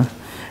center.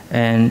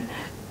 And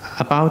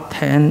about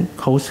 10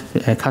 close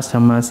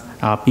customers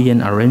are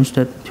being arranged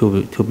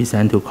to be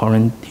sent to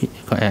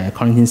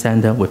quarantine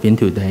center within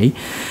today.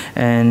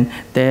 And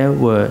there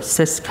were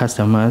 6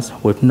 customers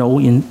with no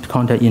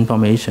contact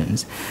information.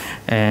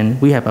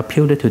 And we have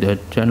appealed to the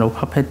general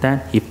public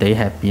that if they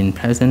have been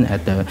present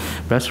at the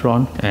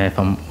restaurant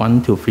from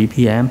 1 to 3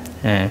 p.m.,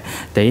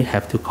 they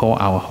have to call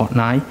our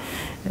hotline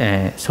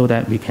so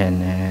that we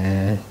can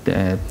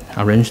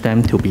arrange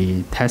them to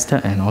be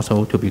tested and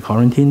also to be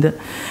quarantined.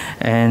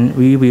 And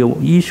we will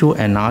issue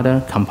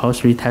another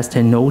compulsory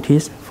testing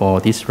notice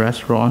for this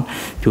restaurant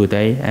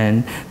today.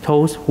 And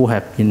those who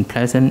have been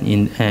present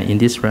in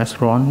this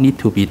restaurant need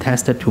to be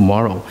tested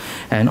tomorrow.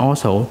 And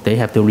also they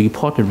have to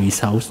report the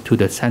results to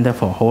the Center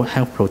for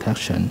Health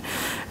Protection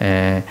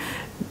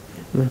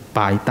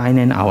by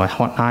dialing our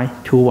hotline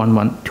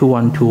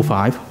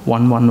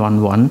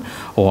 2125-1111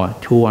 or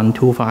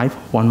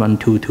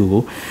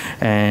 2125-1122,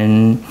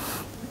 and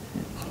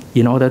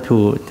in order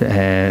to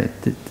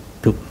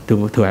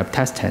have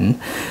testing.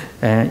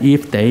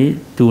 If they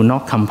do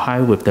not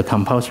comply with the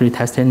compulsory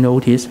testing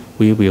notice,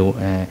 we will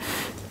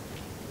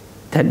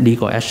take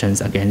legal actions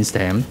against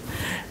them.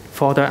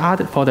 For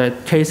the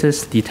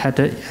cases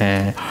detected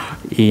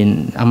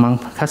among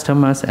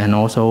customers and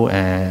also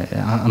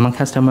among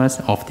customers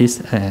of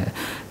this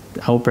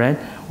outbreak,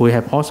 we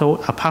have also,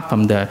 apart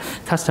from the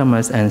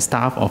customers and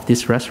staff of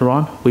this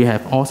restaurant, we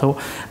have also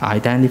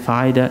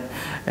identified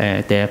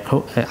their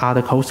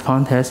other close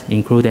contacts,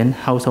 including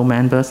household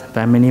members,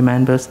 family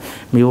members,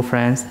 male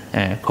friends,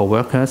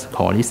 co-workers,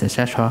 colleagues,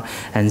 etc.,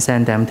 and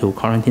send them to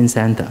quarantine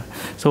center.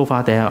 So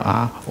far, there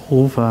are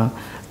over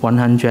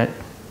 100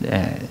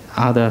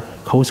 other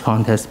close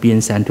contacts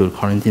being sent to the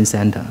quarantine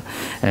center,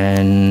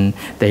 and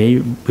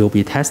they will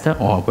be tested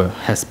or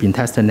has been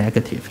tested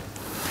negative.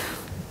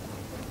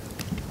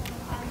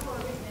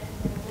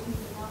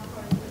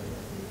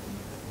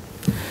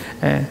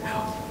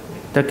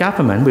 The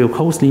government will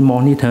closely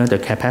monitor the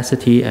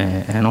capacity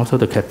and also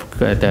the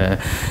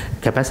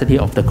capacity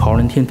of the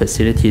quarantine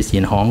facilities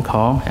in Hong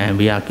Kong, and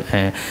we are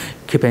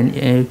keeping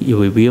a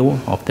review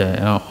of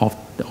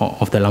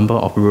the number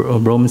of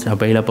rooms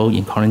available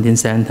in quarantine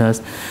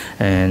centers.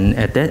 And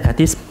at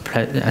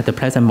the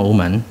present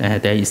moment,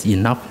 there is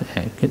enough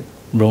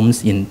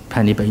rooms in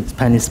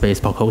penny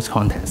space for close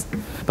contacts.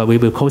 But we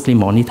will closely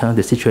monitor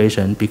the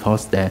situation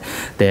because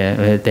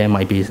there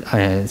might be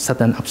a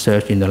sudden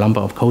upsurge in the number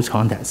of close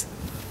contacts.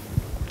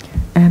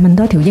 問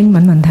多條英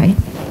文問題。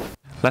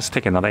Let's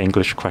take another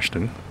English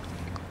question.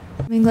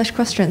 English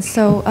question.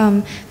 So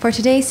for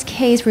today's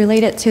case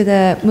related to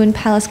the Moon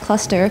Palace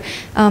cluster,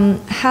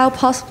 how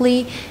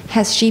possibly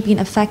has she been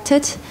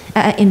infected?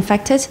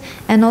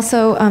 And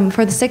also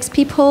for the 6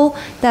 people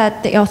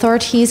that the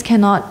authorities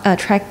cannot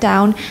track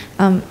down,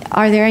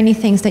 are there any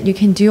things that you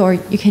can do, or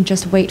you can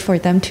just wait for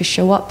them to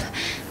show up?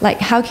 Like,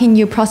 how can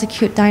you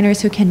prosecute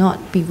diners who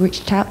cannot be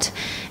reached out?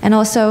 And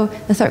also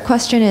the third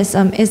question is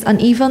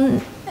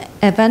uneven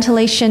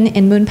ventilation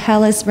in Moon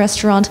Palace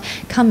restaurant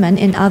common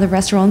in other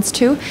restaurants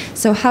too?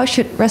 So how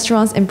should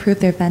restaurants improve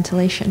their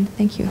ventilation?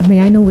 Thank you.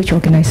 May I know which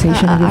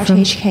organization are you from?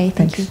 TMHK,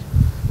 thank you.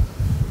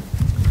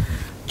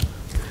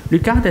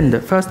 Regarding the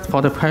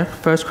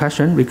first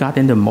question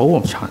regarding the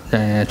mode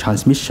of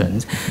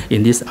transmissions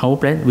in this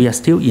outbreak, we are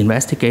still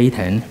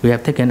investigating. We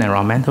have taken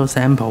environmental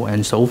sample,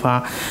 and so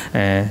far,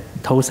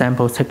 those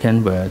samples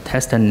taken were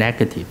tested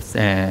negative.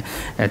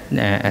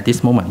 At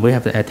this moment, we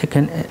have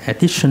taken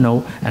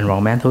additional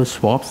environmental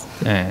swabs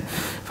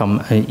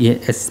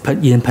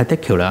in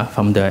particular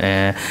from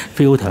the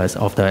filters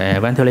of the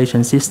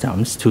ventilation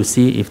systems to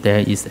see if there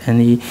is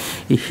any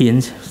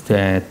hint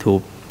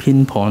to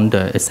pinpoint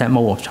the exact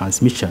mode of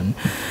transmission.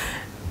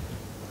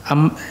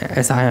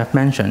 As I have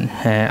mentioned,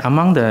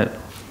 among the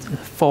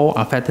 4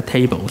 affected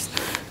tables,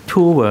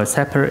 2 were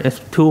separate.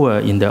 2 were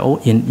in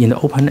the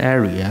open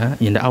area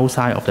in the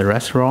outside of the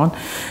restaurant,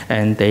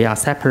 and they are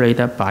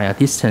separated by a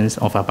distance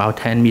of about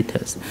 10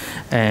 meters.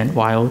 And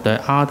while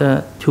the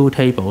other 2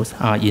 tables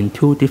are in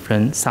 2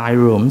 different side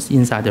rooms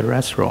inside the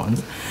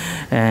restaurant,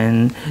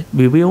 and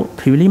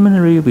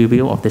preliminary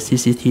review of the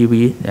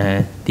CCTV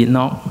did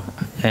not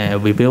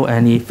reveal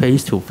any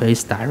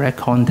face-to-face direct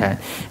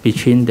contact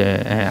between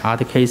the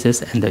other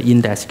cases and the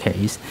index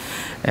case.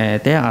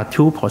 There are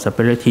 2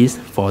 possibilities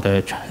for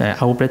the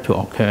outbreak to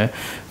occur.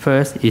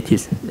 First, it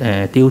is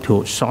due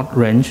to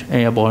short-range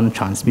airborne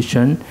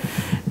transmission.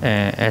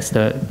 As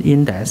the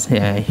index,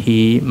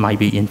 he might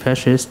be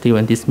infectious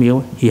during this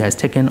meal. He has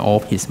taken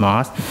off his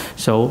mask,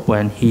 so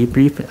when he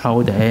breathes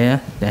out the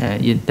air,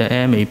 the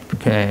air may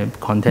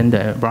contain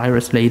the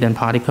virus-laden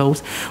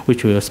particles,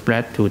 which will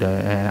spread to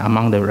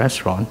among the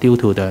restaurant due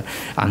to the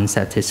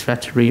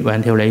unsatisfactory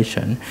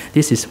ventilation.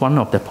 This is one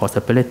of the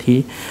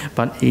possibilities,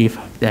 but if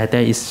there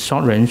is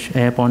short-range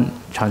airborne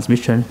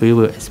transmission, we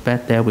will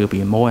expect there will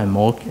be more and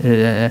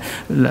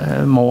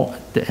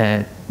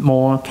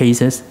more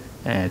cases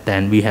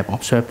than we have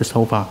observed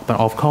so far. But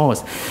of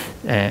course,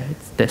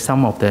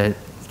 some of the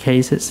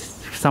cases,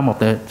 some of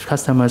the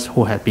customers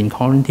who have been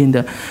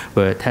quarantined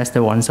were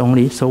tested once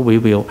only, so we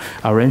will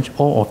arrange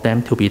all of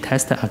them to be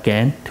tested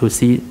again to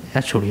see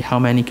actually how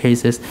many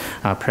cases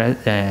had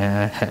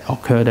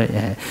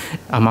occurred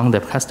among the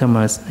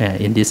customers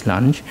in this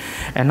lunch.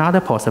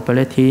 Another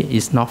possibility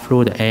is not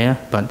through the air,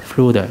 but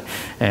through the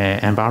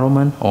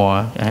environment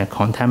or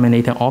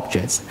contaminated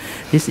objects.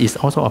 This is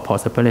also a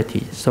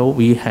possibility. So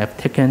we have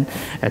taken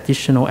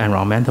additional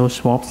environmental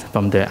swabs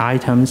from the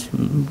items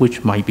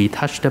which might be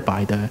touched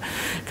by the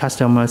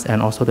customers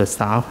and also the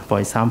staff, for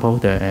example,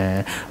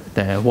 the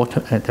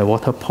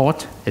water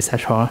pot,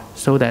 etc.,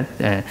 so that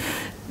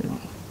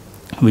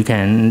we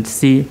can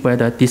see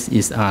whether this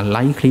is a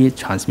likely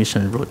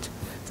transmission route.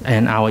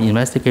 And our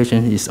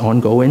investigation is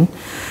ongoing.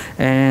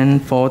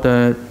 And for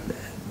the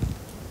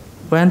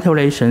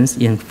ventilations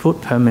in food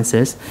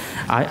premises,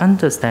 I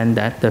understand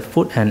that the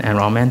Food and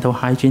Environmental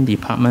Hygiene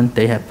Department,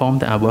 they have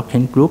formed a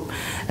working group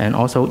and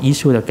also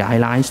issued the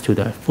guidelines to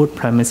the food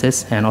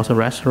premises and also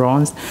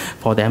restaurants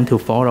for them to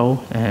follow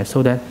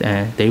so that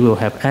they will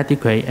have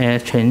adequate air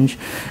change,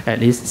 at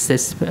least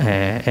 6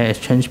 air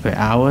exchange per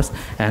hour,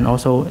 and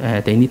also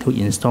they need to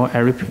install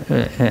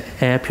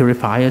air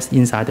purifiers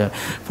inside the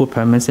food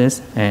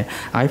premises.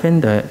 I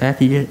think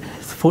the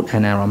Food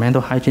and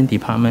Environmental Hygiene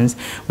Departments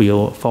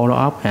will follow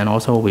up and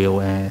also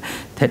will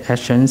take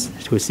actions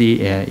to see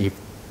if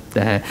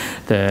the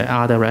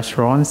other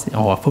restaurants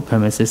or food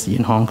premises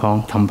in Hong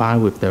Kong comply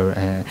with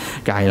the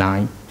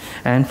guideline.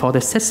 And for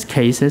the 6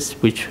 cases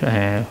which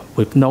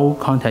with no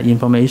contact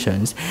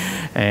information,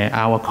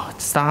 our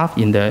staff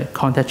in the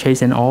contact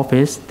tracing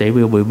office, they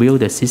will review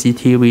the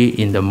CCTV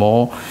in the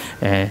mall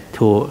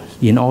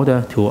in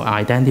order to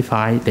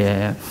identify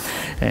their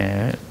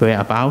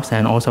whereabouts,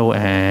 and also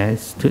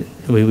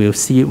we will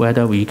see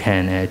whether we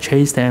can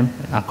trace them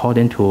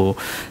according to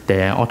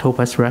their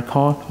autobus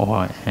record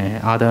or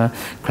other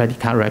credit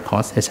card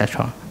records,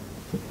 etc.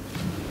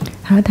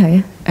 下一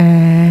題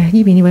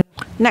呢邊呢位。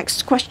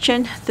 Next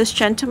question, this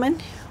gentleman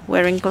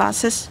wearing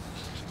glasses.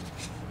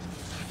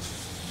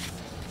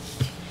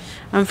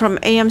 I'm from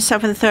AM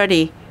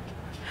 730.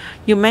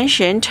 You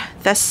mentioned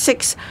that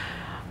 6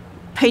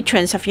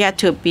 patrons have yet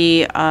to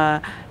be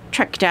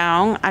tracked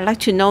down. I'd like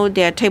to know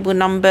their table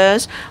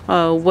numbers.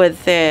 Was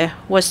there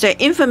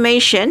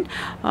information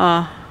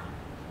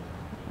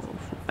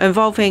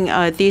involving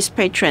these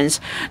patrons?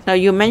 Now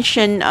you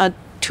mentioned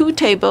 2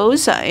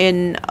 tables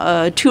in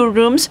 2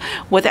 rooms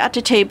with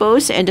other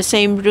tables in the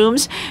same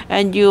rooms,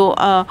 and you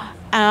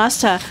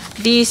asked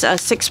these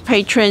 6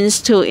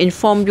 patrons to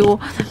inform you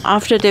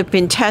after they've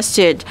been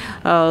tested.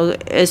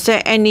 Is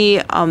there any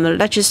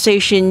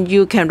legislation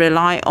you can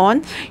rely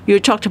on?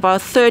 You talked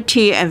about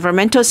 30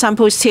 environmental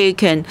samples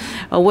taken.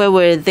 Where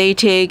were they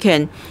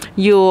taken?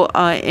 You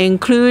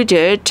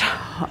included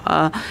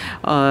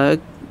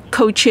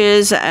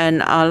coaches and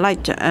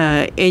light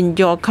in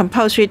your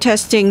compulsory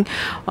testing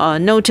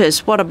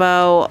notice. What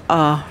about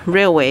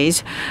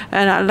railways?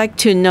 And I'd like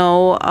to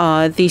know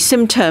the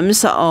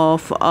symptoms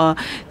of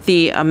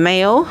the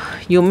male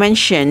you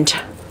mentioned.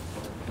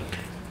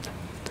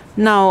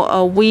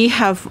 Now, we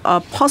have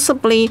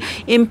possibly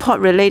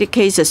import-related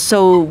cases.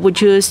 So would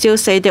you still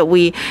say that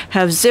we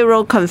have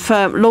 0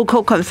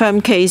 local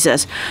confirmed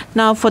cases?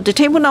 Now, for the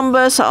table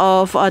numbers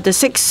of the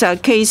 6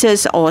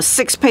 cases or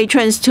 6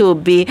 patrons to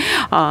be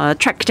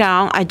tracked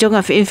down, I don't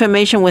have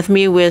information with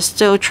me. We're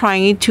still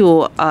trying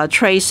to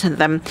trace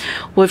them.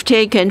 We've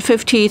taken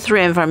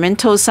 53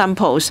 environmental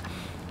samples.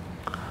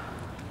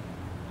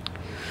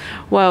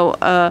 Well,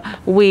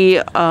 we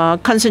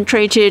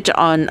concentrated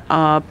on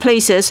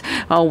places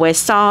where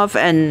staff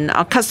and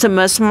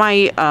customers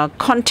might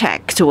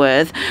contact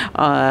with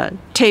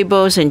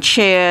tables and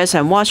chairs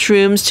and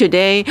washrooms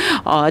today,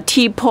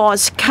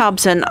 teapots,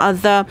 cups, and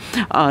other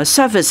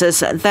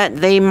surfaces that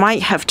they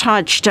might have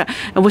touched. And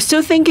we're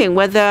still thinking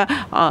whether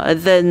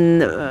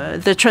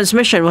the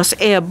transmission was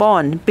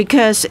airborne,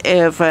 because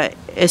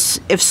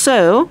if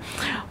so,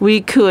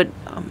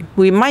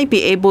 we might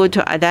be able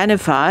to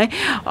identify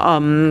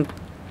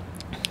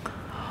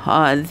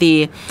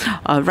the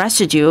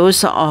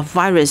residues of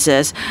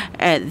viruses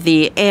at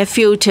the air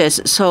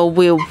filters. So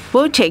we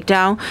will take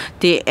down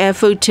the air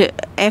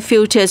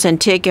filters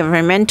and take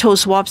environmental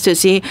swabs to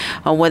see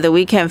whether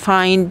we can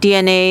find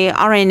DNA,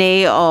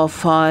 RNA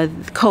of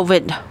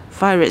COVID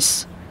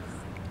virus.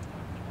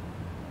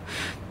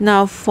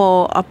 Now,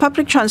 for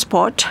public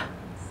transport,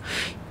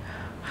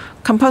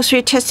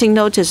 compulsory testing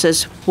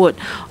notices would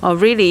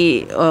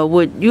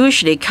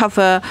usually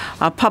cover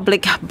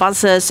public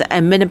buses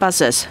and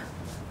minibuses.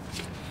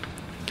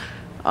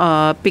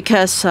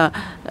 Because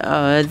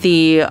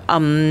the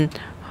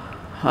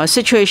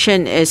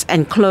situation is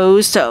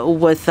enclosed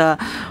with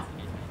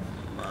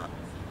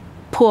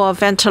poor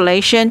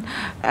ventilation,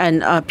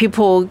 and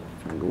people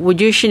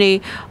would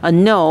usually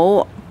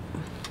know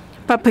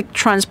public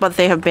transport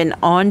they have been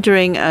on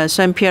during a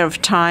certain period of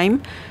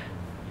time.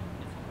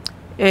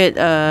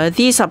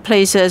 These are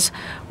places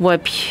where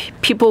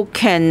people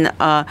can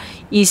more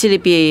easily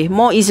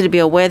be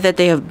aware that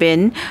they have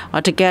been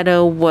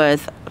together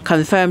with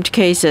confirmed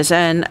cases.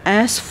 And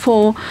as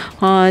for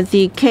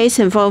the case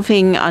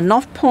involving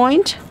North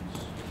Point,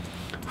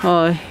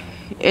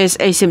 is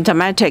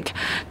asymptomatic.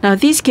 Now,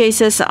 these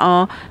cases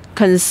are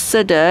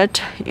considered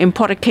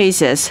imported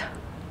cases.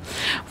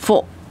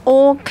 For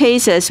all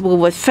cases, we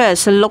would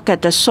first look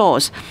at the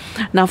source.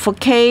 Now, for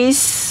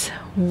cases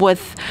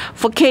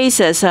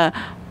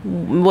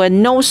where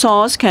no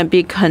source can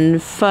be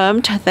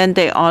confirmed, then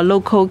they are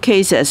local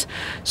cases.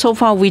 So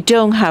far, we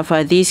don't have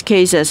these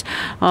cases.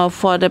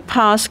 For the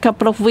past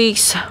couple of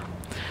weeks,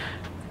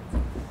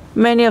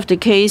 many of the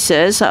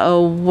cases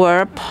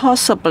were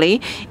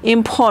possibly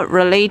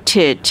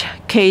import-related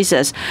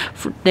cases.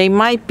 They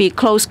might be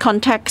close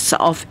contacts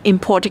of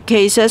imported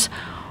cases,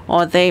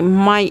 or they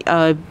might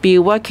be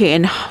working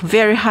in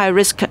very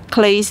high-risk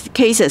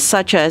cases,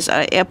 such as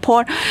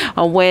airport,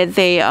 where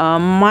they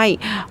might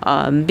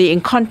be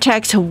in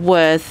contact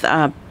with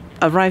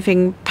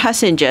arriving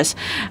passengers.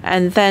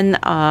 And then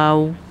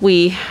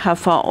we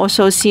have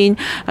also seen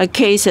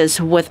cases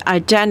with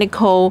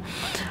identical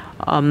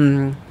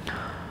gene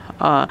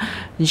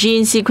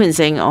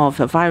sequencing of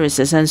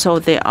viruses, and so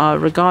they are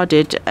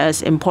regarded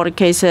as imported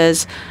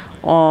cases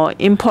or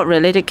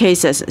import-related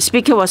cases.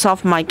 Speaker was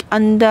off mic.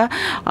 Under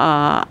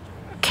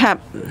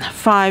Cap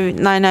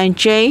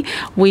 599J,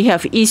 we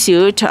have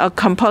issued a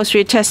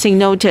compulsory testing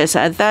notice.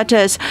 That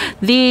is,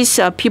 these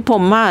people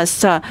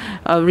must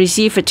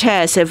receive a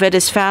test if it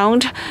is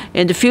found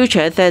in the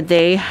future that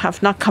they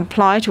have not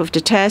complied with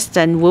the test,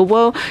 and we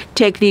will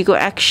take legal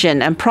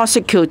action and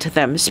prosecute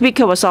them.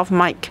 Speaker was off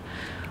mic.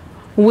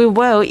 We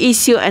will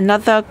issue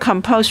another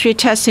compulsory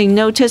testing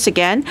notice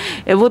again.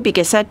 It will be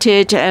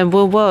gazetted, and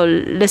we will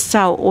list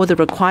out all the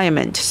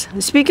requirements.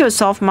 Speaker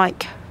was off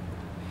mic.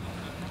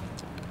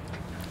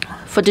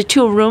 For the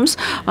 2 rooms,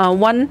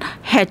 one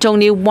had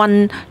only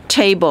 1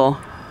 table.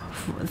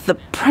 The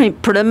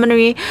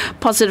preliminary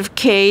positive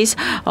case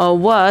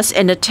was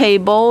in the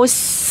table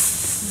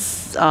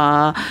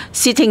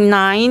seating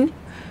 9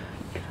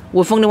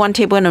 with only 1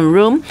 table in a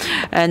room,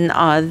 and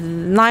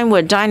 9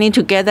 were dining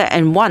together,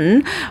 and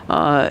 1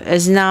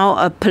 is now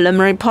a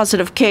preliminary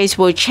positive case.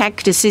 We'll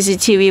check the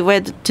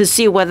CCTV to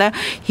see whether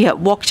he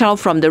had walked out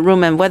from the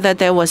room and whether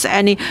there was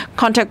any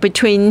contact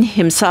between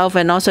himself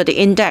and also the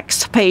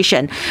indexed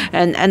patient.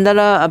 And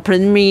another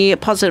preliminary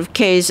positive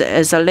case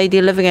is a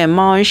lady living in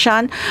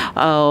Moanshan.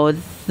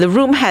 The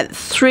room had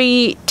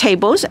 3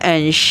 tables,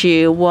 and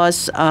she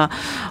was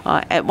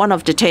at one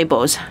of the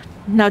tables.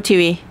 Now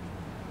TV.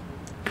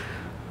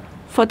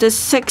 For the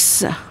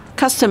 6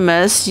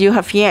 customers you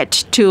have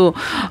yet to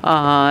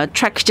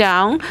track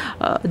down,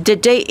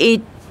 did they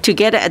eat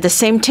together at the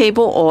same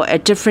table or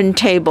at different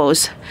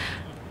tables?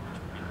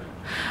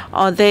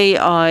 Are they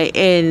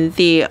in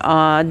the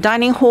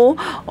dining hall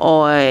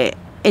or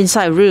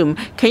inside room?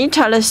 Can you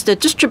tell us the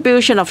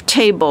distribution of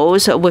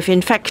tables with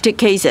infected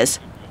cases?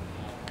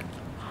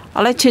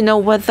 I'd like to know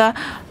whether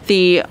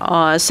the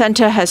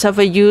center has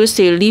ever used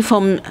the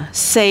Lifom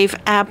Safe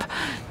app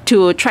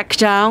to track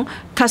down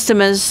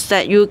customers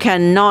that you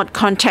cannot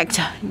contact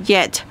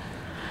yet.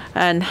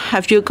 And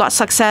have you got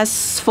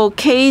successful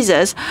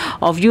cases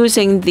of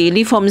using the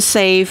Lifom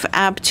Safe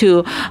app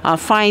to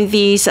find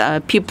these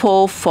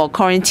people for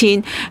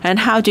quarantine? And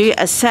how do you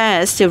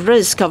assess the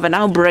risk of an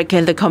outbreak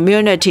in the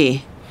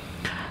community?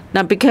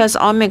 Now, because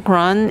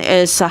Omicron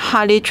is a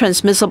highly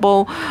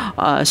transmissible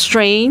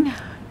strain,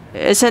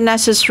 is it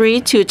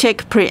necessary to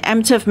take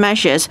preemptive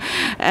measures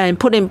and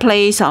put in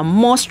place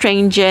more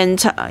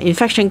stringent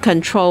infection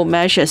control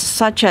measures,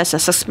 such as a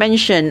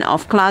suspension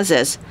of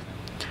classes?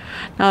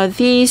 Now,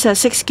 these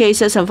 6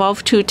 cases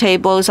involve 2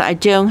 tables. I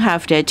don't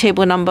have their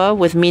table number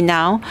with me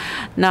now.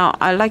 Now,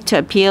 I'd like to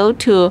appeal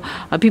to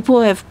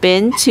people who have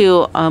been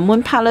to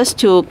Moon Palace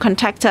to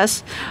contact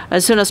us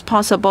as soon as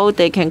possible.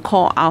 They can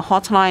call our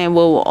hotline, and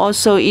we will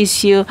also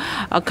issue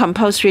a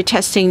compulsory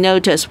testing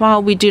notice.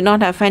 While we do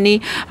not have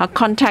any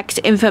contact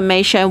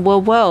information, we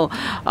will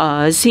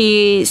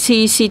see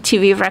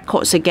CCTV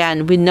records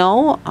again. We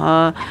know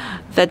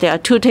that there are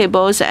 2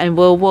 tables, and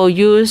we will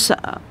use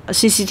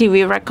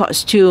CCTV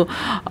records to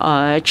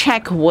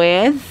check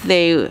where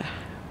they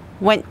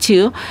went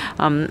to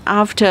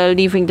after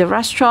leaving the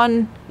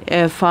restaurant.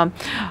 If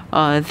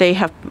they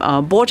have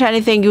bought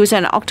anything using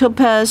an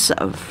octopus,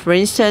 for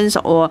instance,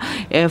 or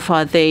if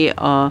they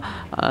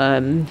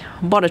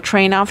bought a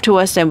train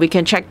afterwards, then we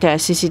can check their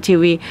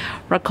CCTV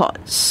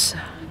records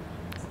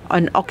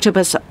on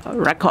octopus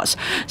records.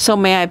 So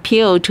may I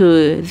appeal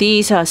to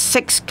these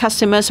 6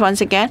 customers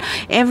once again.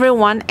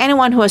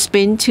 Anyone who has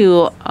been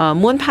to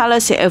Moon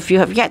Palace, if you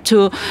have yet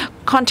to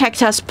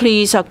contact us,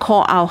 please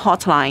call our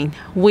hotline.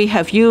 We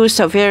have used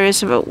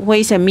various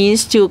ways and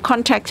means to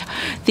contact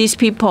these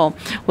people.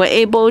 We're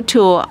able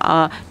to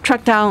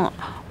track down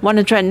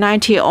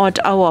 190 odd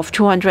out of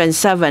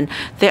 207.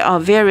 There are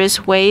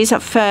various ways.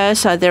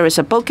 First, there is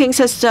a booking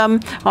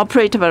system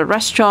operated by a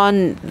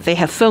restaurant. They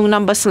have phone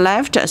numbers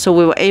left, so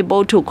we were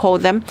able to call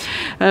them.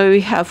 We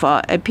have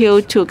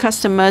appealed to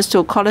customers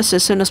to call us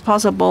as soon as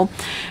possible.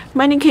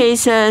 Many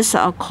cases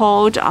are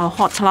called our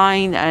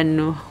hotline,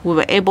 and we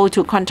were able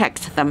to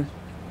contact them.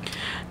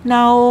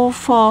 Now,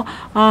 for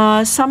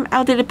some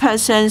elderly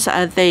persons,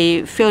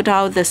 they filled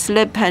out the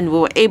slip, and we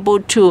were able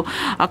to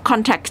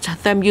contact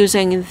them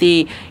using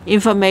the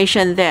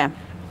information there.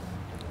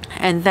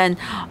 And then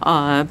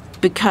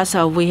because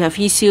we have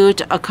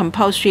issued a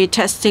compulsory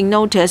testing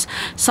notice,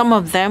 some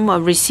of them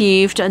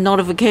received a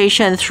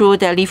notification through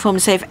their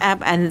Lifom Safe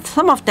app, and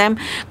some of them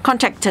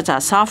contacted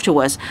us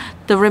afterwards.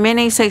 The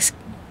remaining 6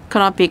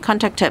 cannot be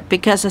contacted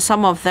because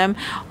some of them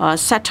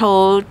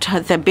settled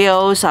their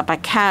bills by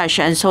cash,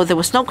 and so there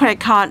was no credit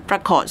card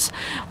records.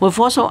 We've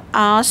also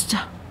asked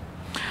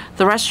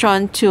the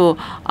restaurant to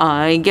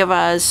give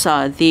us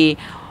the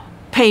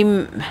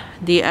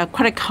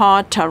credit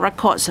card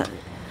records.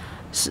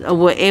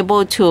 We're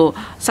able to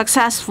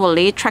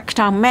successfully track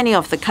down many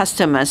of the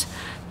customers.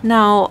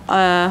 Now,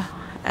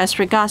 as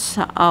regards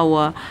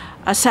our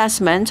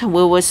assessment,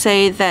 we will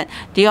say that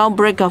the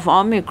outbreak of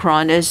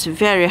Omicron is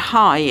very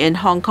high in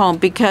Hong Kong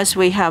because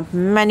we have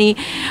many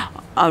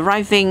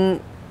arriving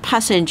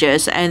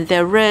passengers, and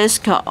their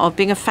risk of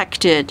being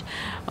affected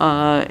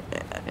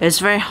is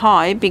very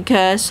high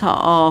because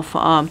of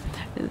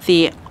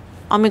the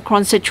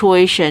Omicron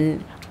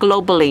situation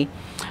globally.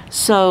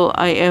 So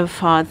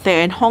if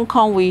they're in Hong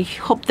Kong, we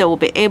hope they will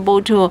be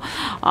able to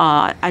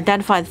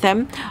identify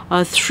them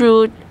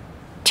through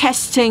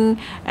testing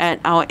at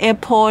our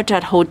airport,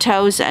 at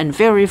hotels, and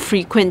very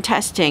frequent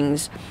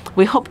testings.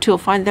 We hope to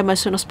find them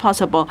as soon as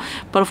possible.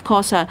 But of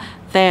course,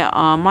 there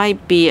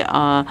might be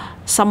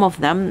some of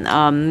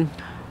them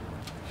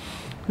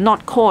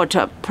not caught.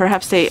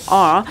 Perhaps they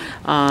are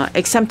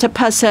exempted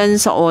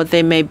persons, or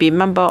they may be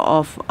member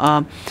of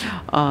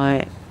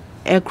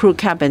aircrew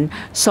cabin.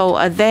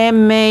 So there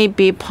may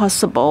be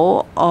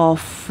possible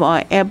of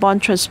airborne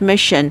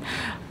transmission.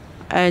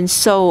 And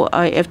so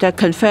if there are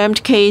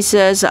confirmed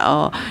cases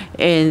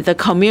in the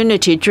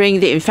community during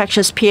the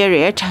infectious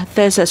period,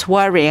 this is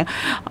worrying.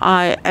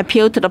 I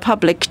appeal to the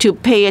public to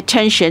pay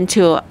attention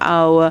to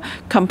our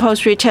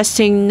compulsory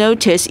testing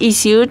notice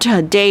issued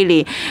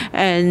daily.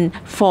 And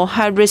for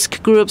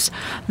high-risk groups,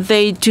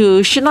 they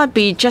should not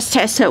be just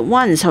tested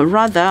once, or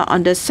rather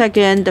on the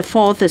 2nd, the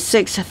 4th, the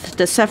 6th,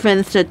 the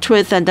 7th, the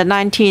 12th, and the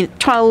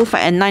 12th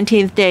and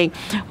 19th day.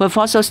 We've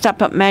also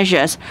stepped up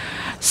measures.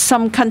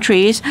 Some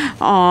countries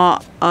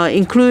are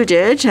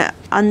included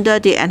under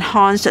the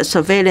enhanced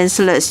surveillance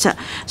list.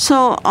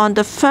 So on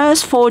the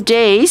first 4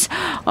 days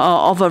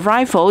of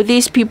arrival,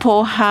 these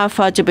people have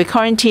to be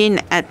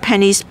quarantined at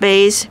Penny's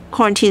Base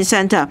Quarantine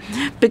Center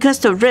because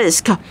the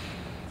risk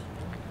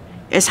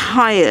is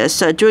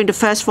highest during the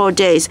first 4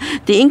 days.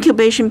 The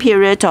incubation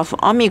period of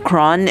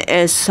Omicron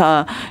is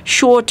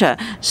shorter,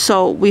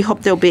 so we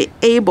hope they'll be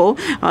able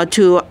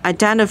to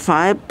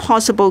identify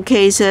possible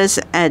cases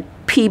at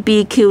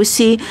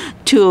PBQC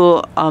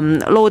to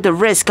lower the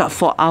risk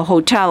for our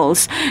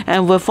hotels.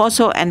 And we've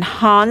also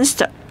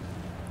enhanced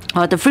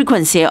the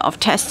frequency of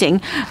testing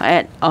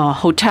at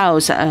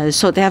hotels,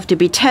 so they have to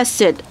be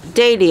tested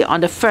daily on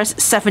the first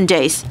 7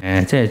 days.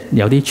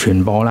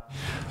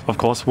 Of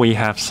course, we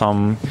have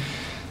some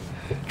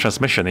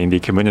transmission in the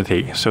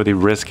community, so the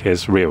risk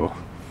is real.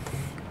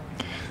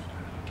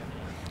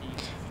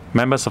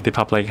 Members of the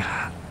public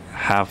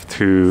have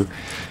to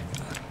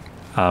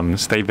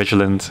stay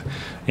vigilant,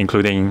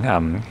 including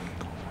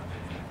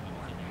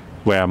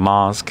wear a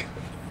mask,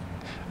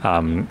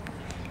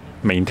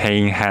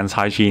 maintain hand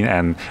hygiene,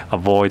 and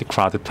avoid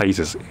crowded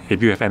places.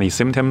 If you have any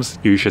symptoms,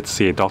 you should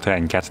see a doctor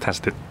and get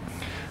tested.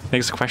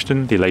 Next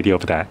question, the lady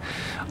over there.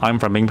 I'm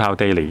from Mingpao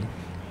Daily.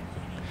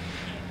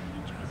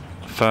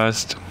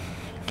 First,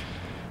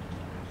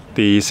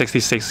 the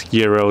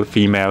 66-year-old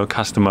female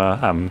customer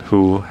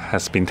who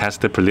has been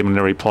tested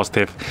preliminary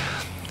positive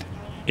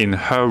in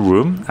her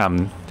room,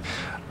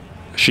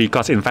 she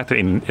got infected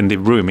in the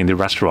room in the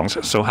restaurant.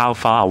 So how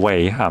far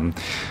away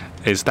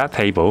is that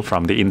table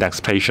from the index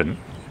patient?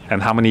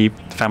 And how many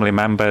family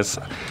members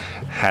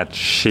had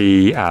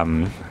she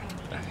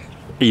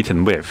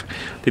eaten with?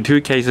 The two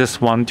cases,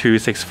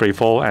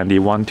 12634 and the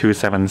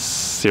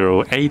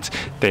 12708,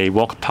 they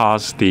walked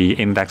past the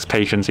index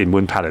patients in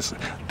Moon Palace.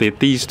 Did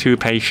these two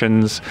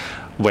patients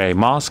wear a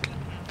mask?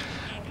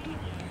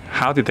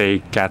 How did they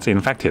get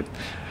infected?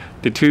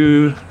 The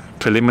two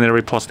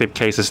preliminary positive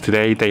cases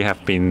today, they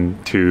have been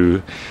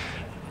to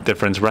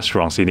different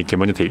restaurants in the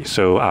community.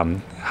 So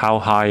how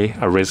high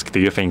a risk do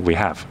you think we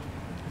have?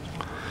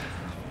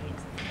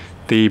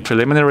 The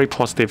preliminary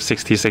positive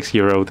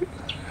 66-year-old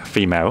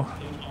female,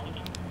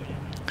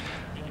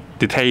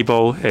 the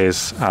table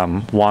is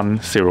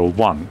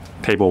 101,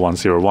 table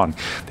 101.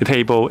 The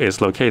table is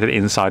located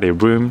inside a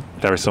room.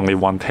 There is only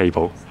one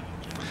table.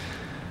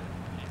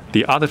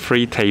 The other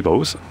three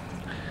tables,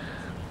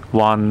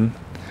 one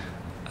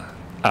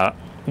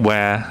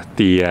where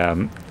the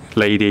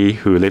lady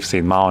who lives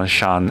in Ma On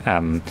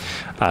Shan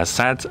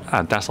sat,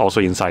 that's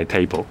also inside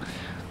table.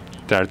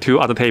 There are two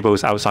other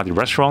tables outside the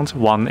restaurant.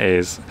 One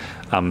is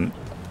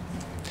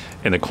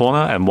in the corner,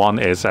 and one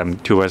is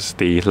towards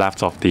the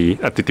left of the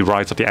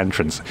right of the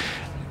entrance.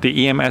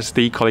 The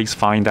EMSD colleagues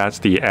find that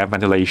the air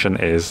ventilation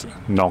is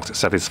not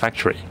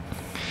satisfactory.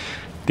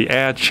 The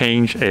air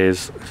change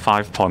is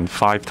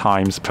 5.5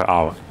 times per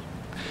hour.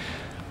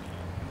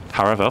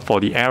 However, for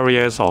the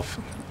areas of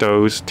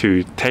those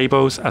two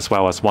tables, as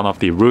well as one of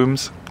the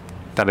rooms,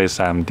 that is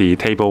the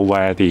table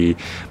where the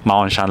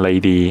Ma On Shan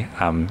lady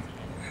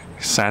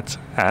sat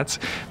at,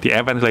 the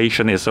air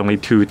ventilation is only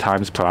 2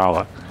 times per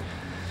hour.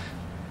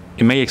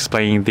 It may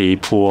explain the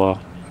poor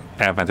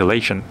air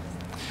ventilation.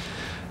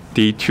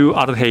 The two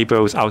other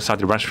tables outside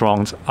the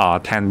restaurant are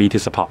 10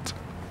 meters apart.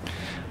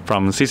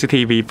 From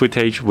CCTV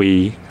footage,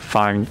 we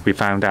found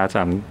that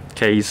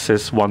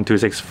cases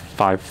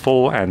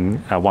 12654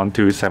 and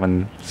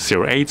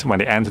 12708, when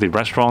they enter the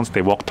restaurants,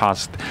 they walk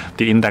past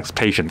the index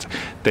patients.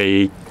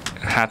 They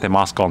had their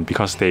mask on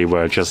because they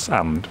were just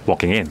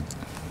walking in.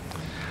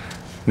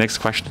 Next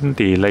question,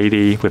 the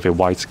lady with a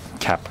white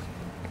cap.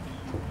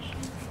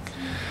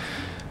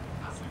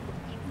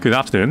 Good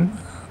afternoon.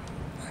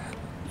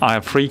 I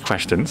have 3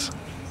 questions.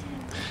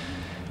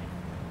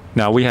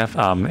 Now we have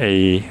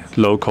a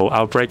local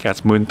outbreak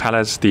at Moon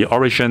Palace. The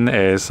origin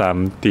is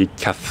the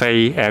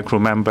Cathay aircrew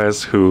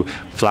members who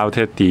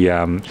flouted the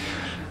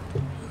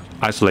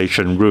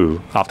isolation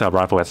rule after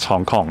arrival at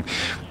Hong Kong.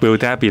 Will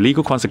there be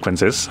legal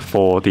consequences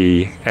for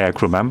the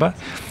aircrew member?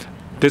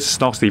 This is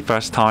not the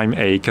first time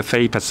a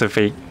Cathay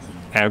Pacific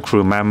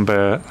aircrew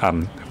member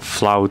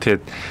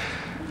flouted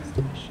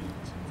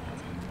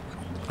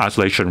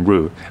isolation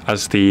rule.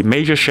 As the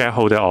major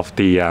shareholder of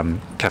the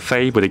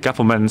Cathay, will the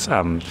government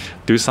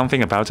do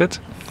something about it?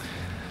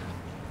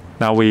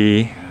 Now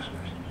we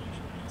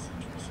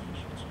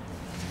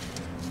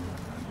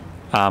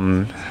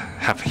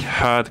have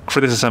heard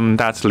criticism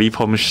that the Leave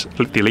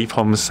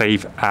Home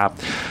Safe app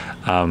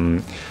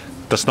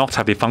does not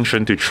have the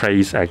function to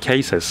trace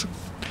cases.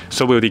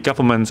 So will the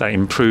government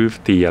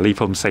improve the Leave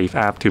Home Safe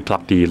app to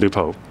plug the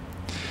loophole?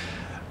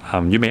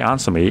 You may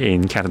answer me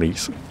in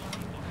Cantonese.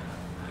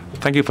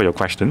 Thank you for your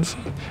questions.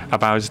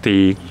 About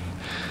the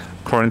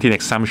quarantine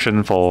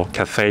exemption for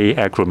Cathay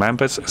aircrew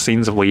members,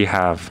 since we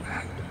have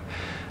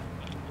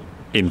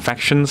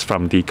infections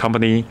from the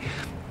company,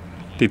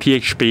 the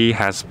THB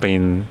has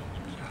been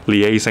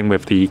liaising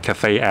with the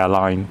Cathay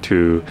airline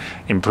to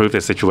improve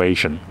the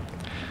situation.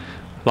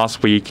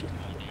 Last week,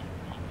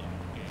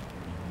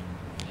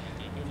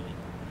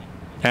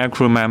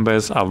 aircrew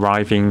members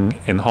arriving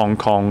in Hong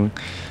Kong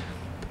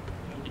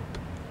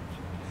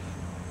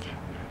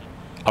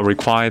are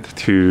required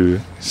to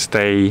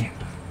stay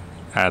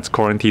at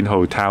quarantine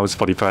hotels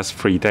for the first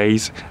 3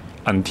 days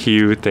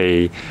until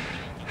they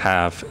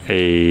have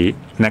a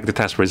negative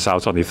test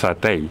result on the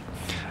third day.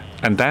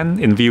 And then,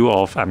 in view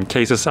of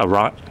cases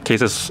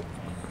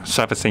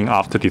surfacing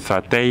after the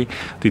third day,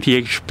 the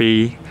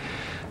THB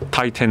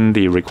tightened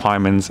the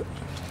requirements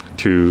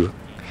to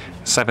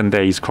 7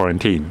 days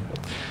quarantine.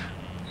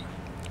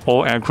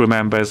 All aircrew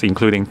members,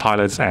 including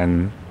pilots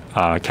and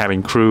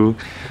cabin crew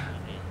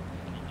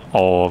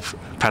of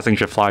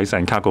passenger flights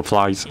and cargo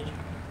flights,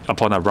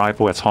 upon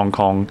arrival at Hong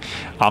Kong,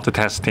 after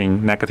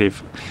testing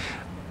negative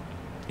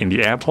in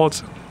the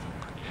airport,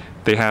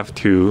 they have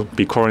to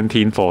be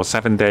quarantined for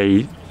 7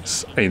 days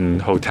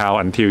in hotel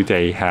until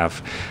they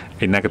have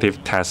a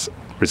negative test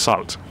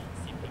result.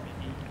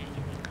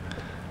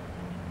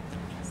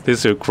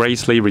 This will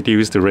greatly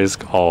reduce the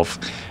risk of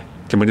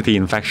community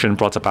infection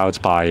brought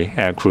about by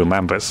aircrew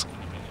members.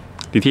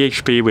 The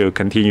THB will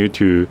continue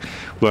to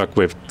work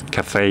with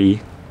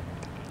Cathay.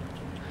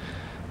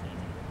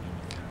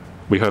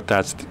 We hope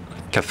that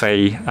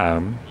Cathay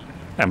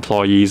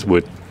employees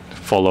would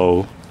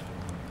follow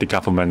the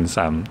government's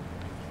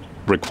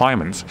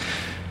requirements.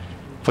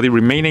 For the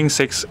remaining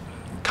 6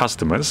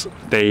 customers,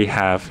 they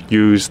are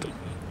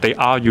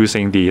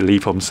using the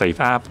Leave Home Safe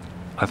app.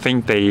 I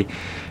think they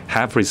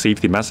have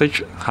received the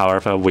message.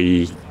 However,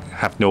 we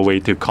have no way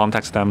to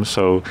contact them,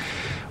 so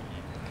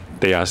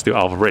they are still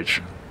out of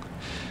reach.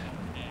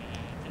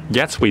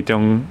 Yet we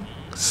don't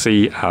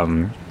see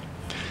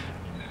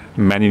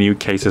many new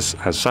cases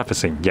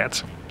surfacing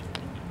yet.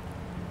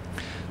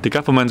 The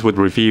government would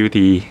review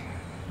the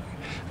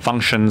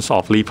functions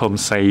of Leave Home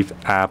Safe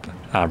app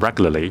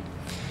regularly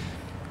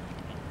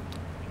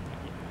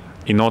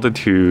in order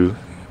to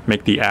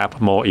make the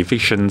app more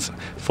efficient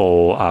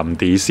for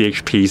the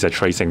CHP's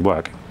tracing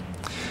work.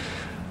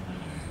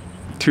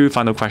 2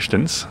 final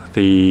questions.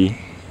 The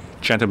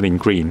gentleman in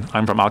green.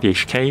 I'm from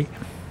RTHK.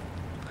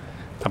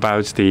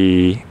 About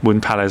the Moon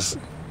Palace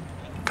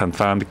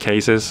confirmed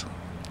cases.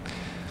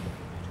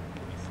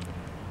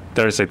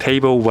 There is a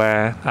table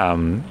where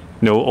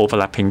no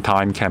overlapping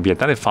time can be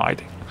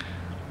identified.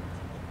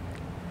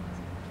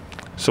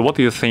 So what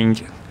do you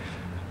think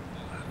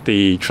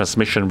the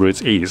transmission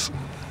route is?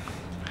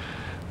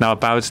 Now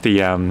about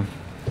the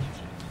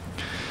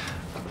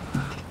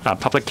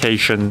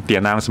publication, the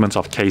announcement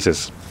of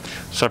cases.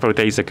 Several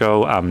days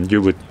ago,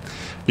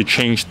 you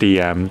changed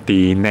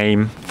the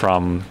name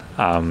from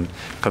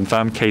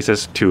confirmed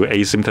cases to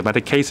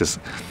asymptomatic cases.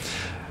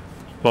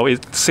 Well,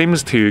 it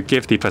seems to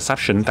give the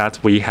perception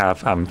that we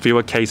have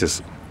fewer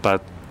cases,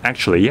 but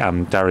actually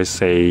there is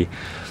a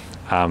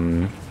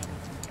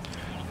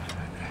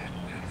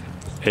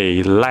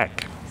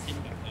lag.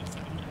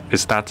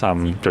 Is that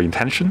your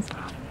intention?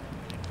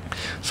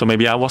 So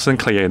maybe I wasn't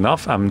clear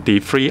enough. The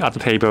 3 other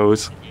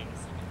tables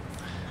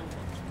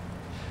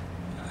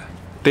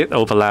did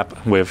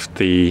overlap with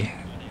the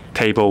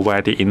table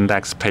where the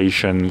index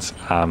patient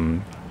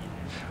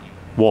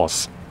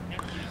was.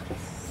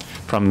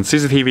 From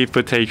CCTV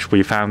footage,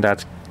 we found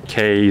that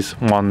case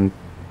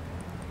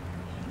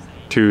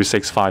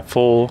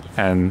 12654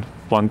 and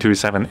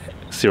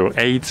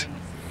 12708.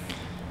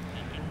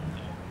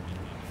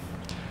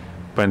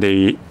 When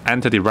they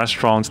enter the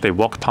restaurant, they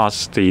walk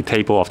past the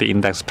table of the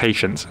index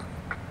patient.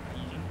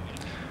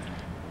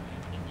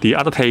 The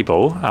other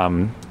table,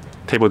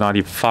 table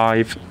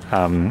 95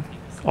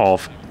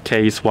 of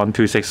case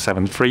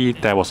 12673,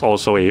 there was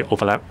also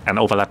an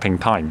overlapping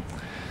time.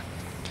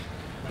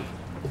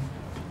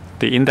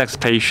 The index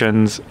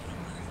patient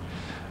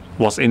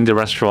was in the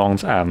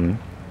restaurant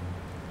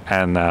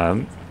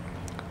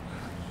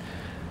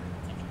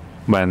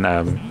when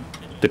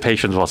the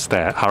patient was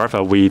there.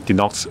 However, we did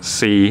not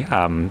see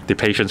the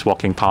patients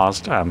walking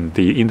past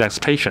the index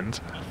patient.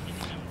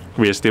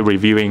 we are still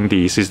reviewing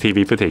the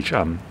CCTV footage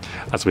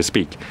as we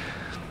speak.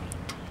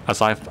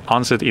 As I've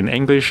answered in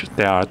English,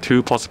 there are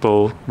two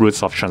possible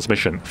routes of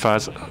transmission.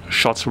 First,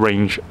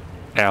 short-range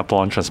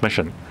airborne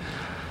transmission.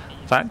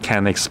 That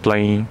can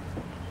explain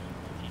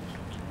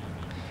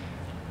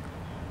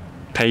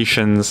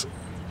patients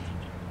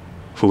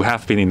who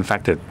have been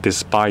infected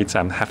despite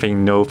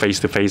having no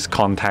face-to-face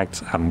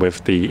contact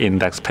with the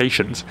index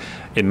patients.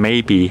 It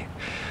may be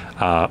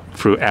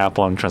through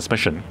airborne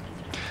transmission.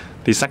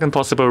 The second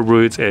possible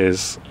route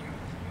is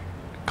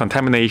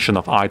contamination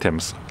of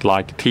items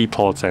like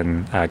teapots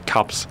and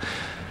cups.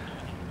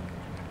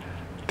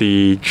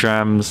 The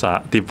germs,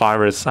 the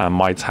virus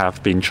might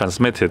have been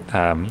transmitted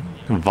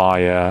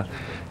via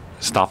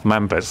staff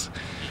members.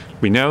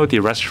 We know the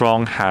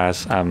restaurant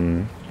has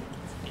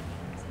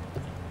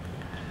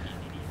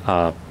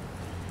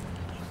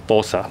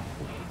bossa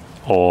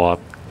or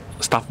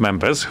staff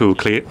members who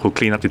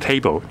clean up the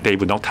table. They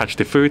would not touch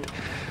the food.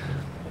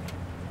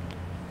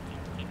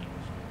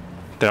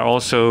 There are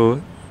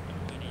also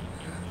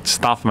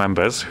staff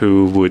members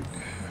who would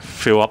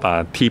fill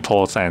up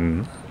teapots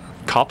and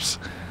cups.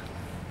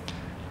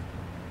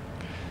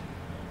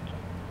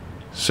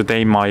 So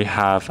they might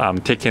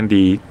have taken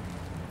the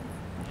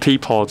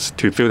teapots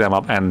to fill them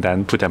up and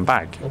then put them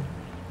back.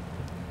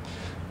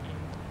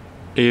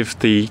 If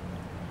the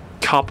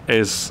cup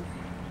is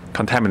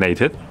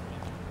contaminated,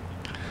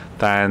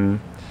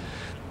 then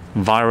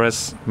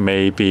virus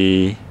may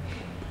be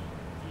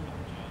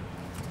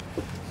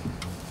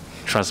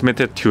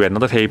transmitted to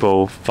another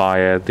table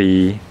via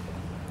the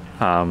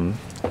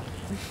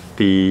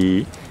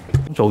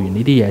做完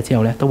呢啲嘢之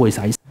後咧，都會洗。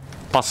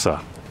buzzer.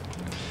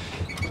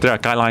 There are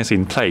guidelines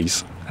in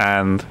place,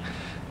 and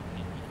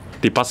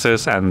the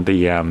buzzers and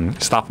the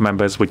staff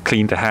members would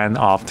clean the hand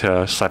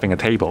after serving a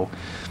table.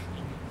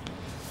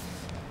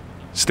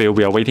 Still,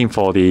 we are waiting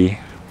for the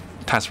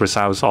test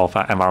results of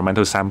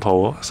environmental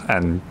samples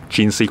and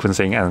gene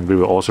sequencing, and we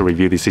will also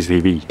review the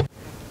CCTV.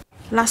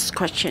 Last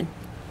question.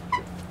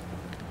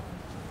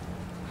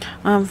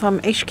 From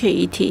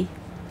HKET.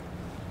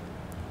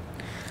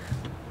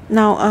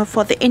 Now,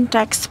 for the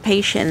index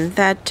patient,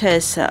 that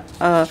is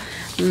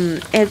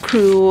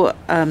aircrew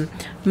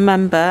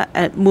member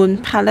at Moon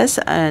Palace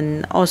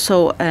and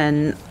also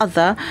an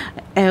other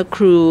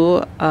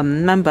aircrew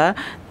member,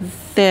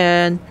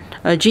 their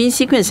gene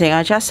sequencing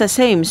are just the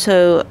same.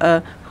 So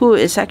who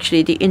is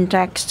actually the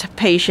indexed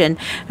patient?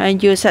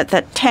 And you said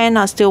that 10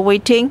 are still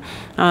waiting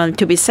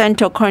to be sent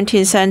to a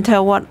quarantine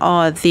center. What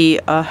are the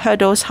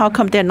hurdles? How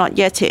come they're not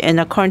yet in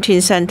a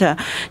quarantine center?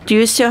 Do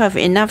you still have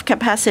enough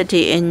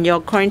capacity in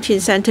your quarantine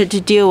center to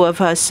deal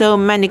with so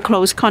many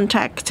close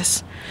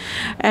contacts?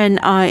 And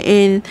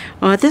in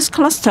this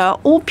cluster,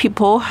 all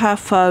people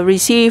have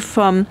received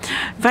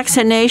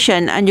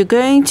vaccination, and you're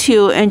going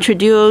to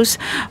introduce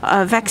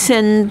a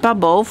vaccine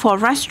bubble for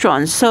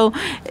restaurants. So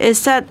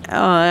is that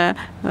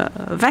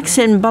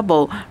vaccine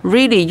bubble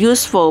really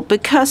useful?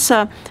 Because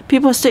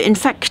people are still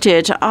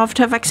infected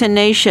after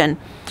vaccination.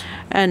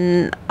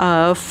 And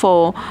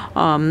for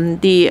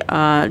the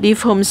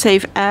Leave Home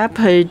Safe app,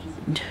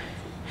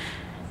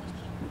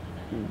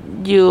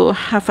 you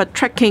have a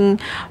tracking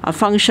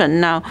function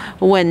now.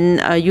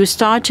 When you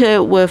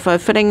started with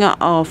filling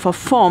of a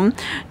form,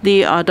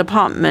 the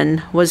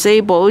department was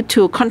able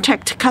to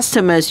contact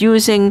customers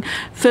using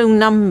phone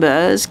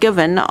numbers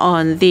given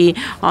on the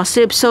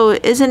slip. So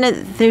isn't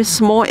it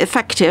this more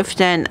effective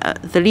than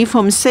the Leave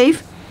Home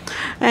Safe?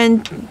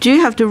 And do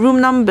you have the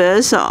room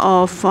numbers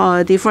of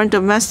the foreign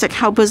domestic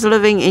helpers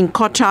living in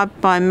Kotta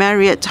by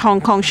Marriott Hong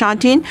Kong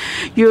Sha-Tin?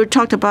 You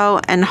talked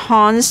about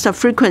enhanced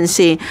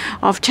frequency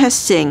of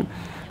testing.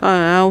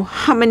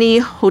 How many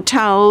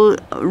hotel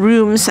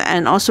rooms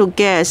and also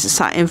guests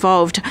are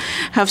involved?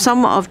 Have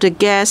some of the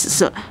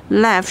guests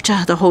left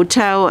the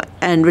hotel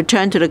and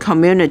returned to the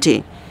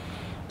community?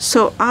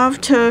 So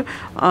after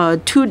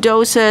 2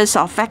 doses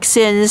of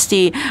vaccines,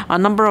 the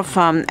number of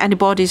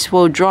antibodies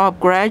will drop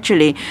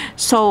gradually.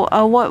 So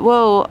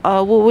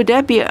would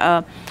there be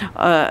a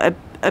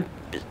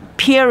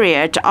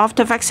period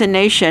after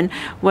vaccination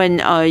when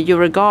you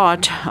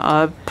regard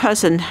a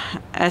person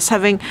as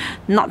having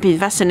not been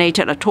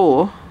vaccinated at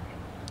all?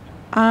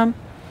 To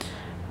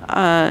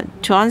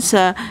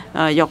answer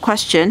your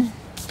question,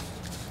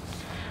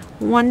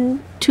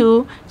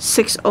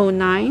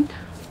 12609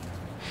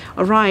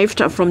 arrived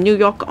from New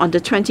York on the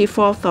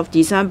 24th of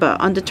December.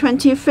 On the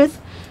 25th,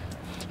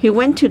 he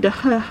went to the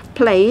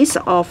place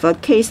of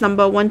case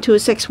number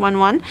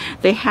 12611.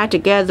 They had a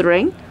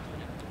gathering.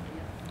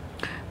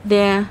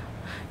 Their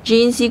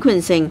gene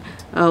sequencing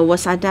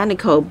was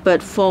identical,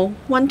 but for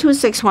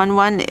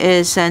 12611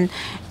 is an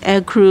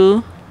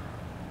aircrew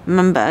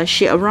member.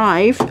 She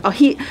arrived,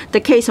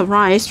 the case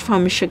arrived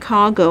from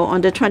Chicago on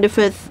the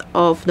 25th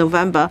of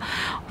November.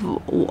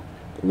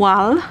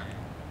 While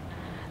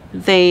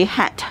they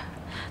had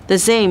the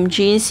same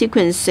gene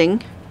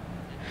sequencing,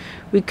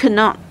 we could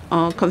not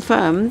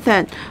confirm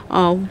that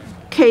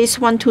case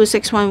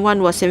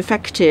 12611 was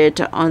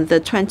infected on the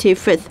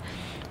 25th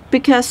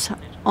because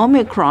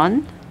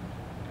Omicron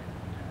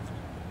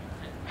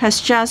has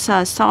just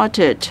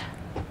started.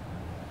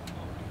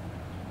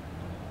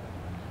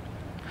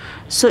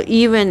 So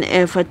even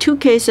if two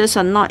cases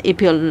are not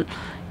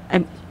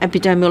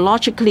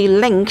epidemiologically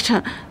linked,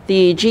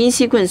 the gene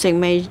sequencing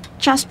may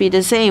just be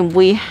the same.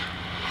 We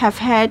have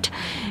had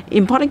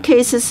important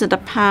cases in the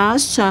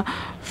past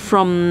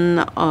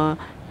from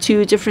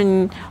two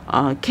different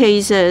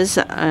cases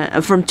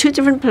from two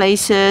different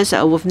places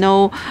with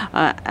no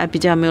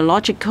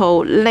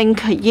epidemiological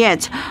link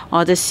yet.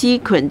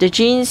 The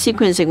gene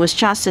sequencing was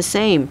just the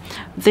same.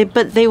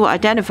 But they were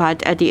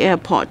identified at the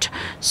airport.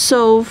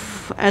 So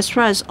as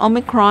far as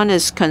Omicron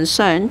is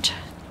concerned,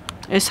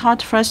 it's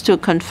hard for us to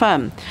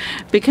confirm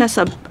because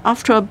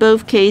after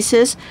both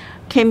cases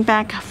came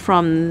back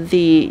from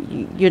the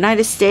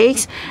United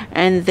States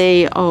and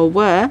they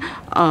were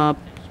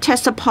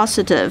tested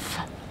positive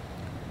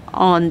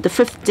on the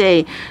 5th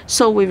day,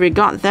 so we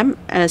regard them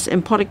as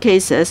imported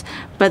cases.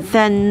 But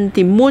then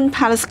the Moon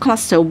Palace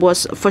cluster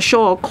was for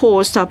sure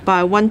caused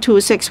by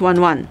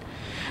 12611.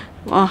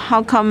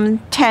 How come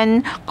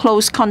 10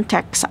 close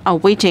contacts are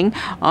waiting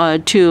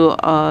to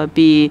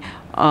be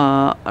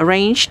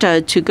arranged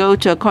to go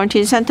to a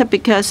quarantine center?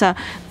 Because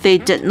they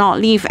did not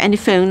leave any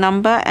phone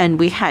number, and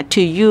we had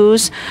to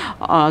use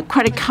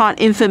credit card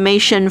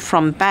information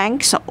from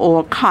banks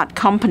or card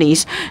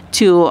companies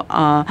to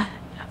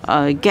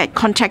get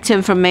contact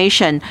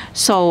information.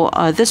 So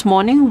this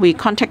morning we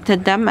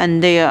contacted them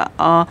and they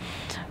are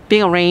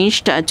being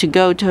arranged to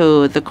go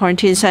to the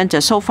quarantine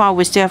center. So far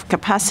we still have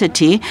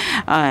capacity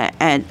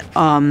at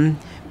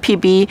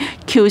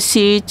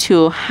PBQC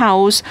to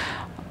house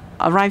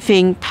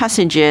arriving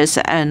passengers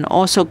and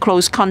also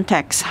close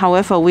contacts.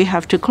 However, we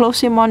have to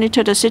closely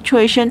monitor the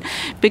situation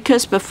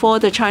because before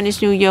the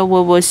Chinese New Year,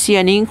 we will see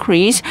an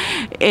increase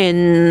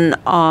in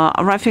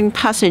arriving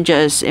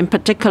passengers, in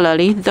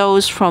particularly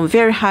those from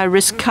very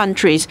high-risk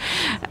countries.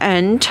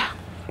 And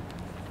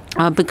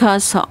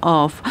because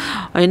of,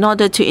 in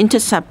order to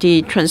intercept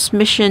the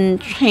transmission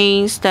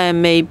chains, there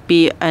may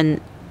be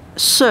an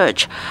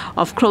surge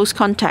of close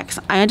contacts.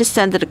 I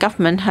understand that the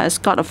government has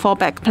got a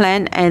fallback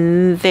plan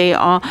and they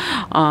are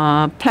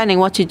planning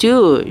what to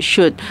do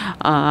should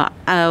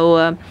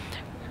our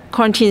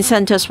quarantine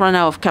centers run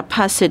out of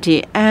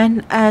capacity.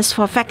 And as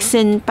for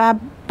vaccine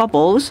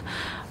bubbles,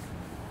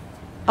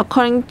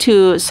 according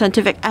to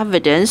scientific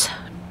evidence,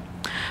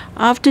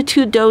 after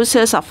 2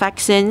 doses of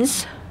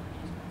vaccines,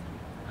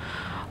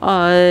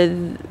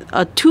 2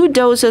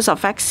 doses of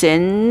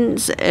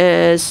vaccines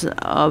is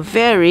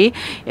very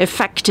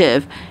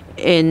effective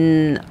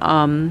in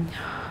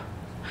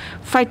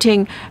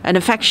fighting an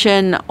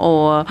infection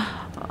or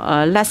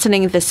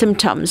lessening the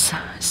symptoms.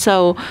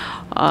 So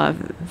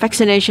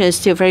vaccination is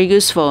still very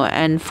useful.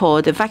 And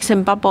for the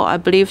vaccine bubble, I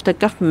believe the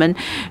government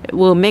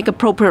will make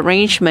appropriate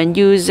arrangement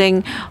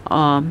using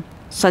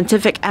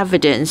scientific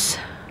evidence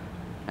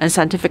and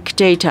scientific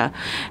data.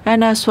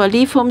 And as for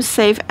Leave Home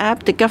Safe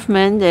app, the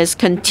government is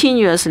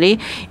continuously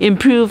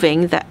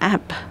improving the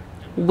app.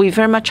 We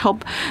very much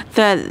hope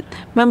that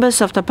members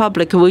of the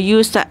public will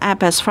use the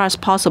app as far as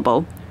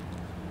possible.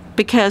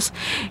 Because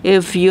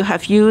if you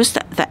have used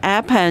the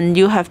app and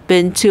you have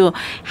been to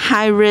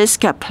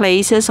high-risk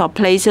places or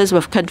places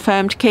with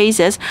confirmed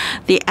cases,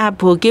 the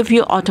app will give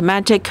you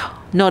automatic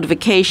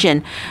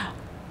notification.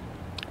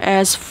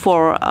 As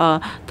for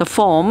the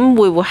form,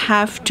 we will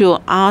have to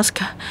ask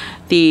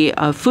the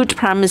food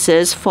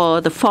premises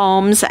for the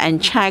forms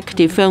and check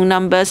the phone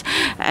numbers,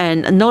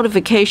 and a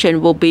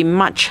notification will be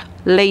much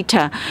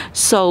later.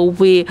 So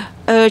we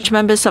urge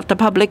members of the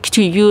public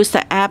to use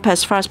the app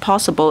as far as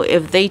possible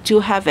if they do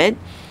have it,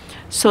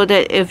 so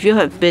that if you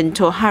have been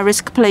to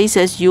high-risk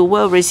places, you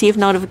will receive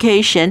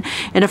notification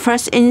in the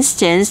first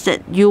instance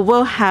that you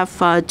will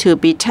have to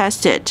be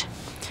tested.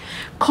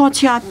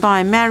 Courtyard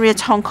by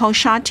Marriott Hong Kong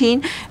Sha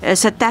Tin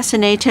is a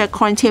designated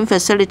quarantine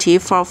facility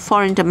for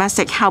foreign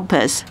domestic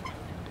helpers.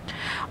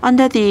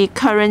 Under the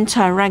current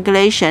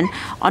regulation,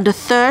 on the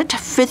 3rd,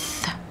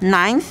 5th,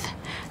 9th,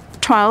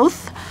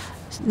 12th,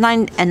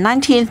 9th, and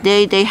 19th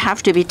day, they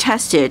have to be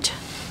tested.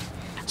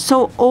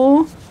 So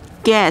all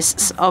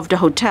guests of the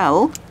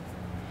hotel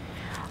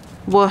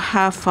will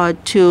have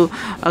to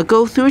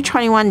go through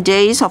 21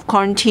 days of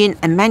quarantine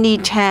and many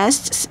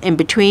tests in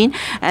between,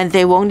 and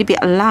they will only be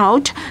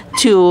allowed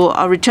to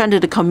return to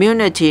the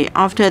community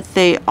after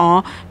they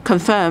are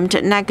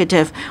confirmed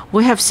negative.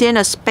 We have seen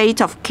a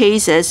spate of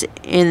cases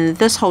in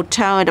this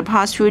hotel in the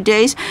past few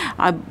days.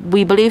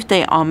 We believe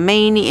they are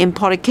mainly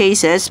imported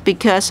cases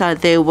because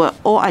they were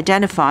all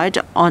identified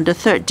on the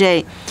 3rd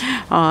day.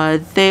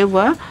 They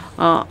were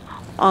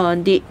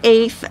on the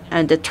 8th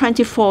and the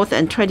 24th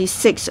and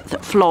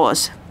 26th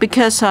floors.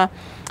 Because there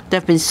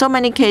have been so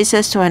many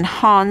cases, to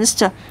enhance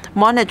the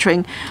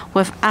monitoring,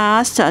 we've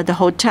asked the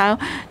hotel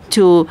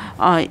to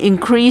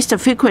increase the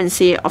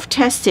frequency of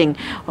testing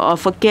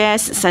for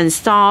guests and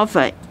staff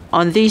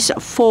on these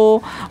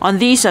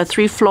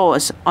 3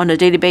 floors on a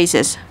daily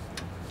basis.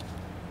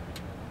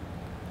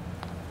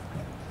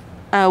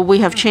 We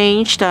have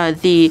changed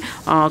the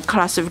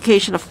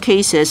classification of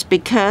cases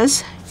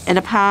because in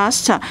the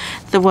past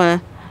there were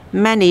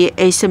many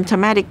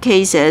asymptomatic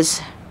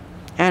cases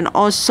and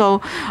also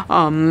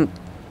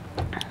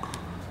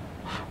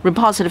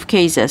repositive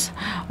cases.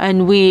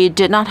 And we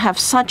did not have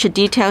such a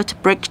detailed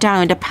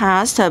breakdown in the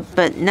past,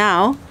 but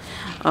now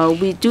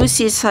we do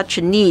see such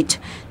a need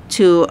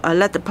to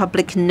let the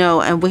public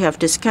know, and we have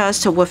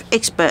discussed with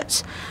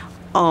experts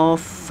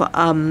of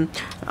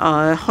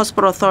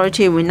hospital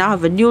authority. We now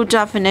have a new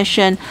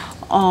definition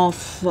of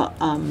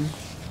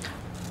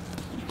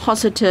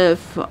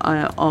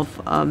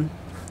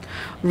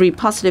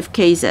repositive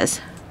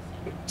cases.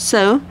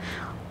 So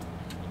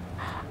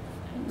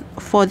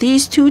for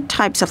these two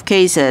types of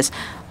cases,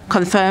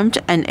 confirmed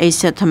and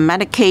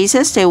asymptomatic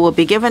cases, they will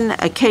be given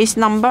a case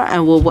number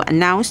and we will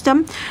announce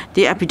them.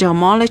 The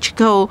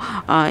epidemiological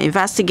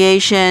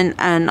investigation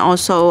and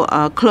also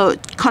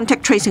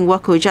contact tracing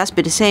work will just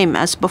be the same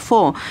as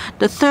before.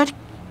 The third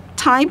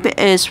type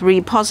is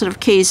repositive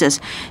cases.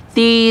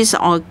 These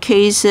are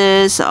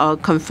cases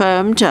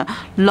confirmed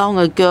long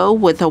ago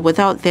with or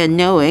without their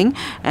knowing,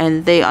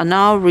 and they are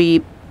now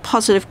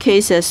repositive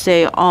cases.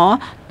 They are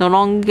no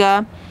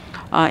longer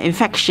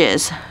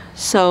infectious.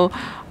 So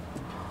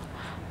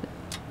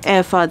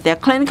if their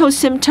clinical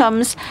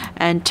symptoms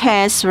and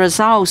test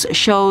results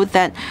show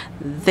that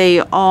they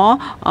are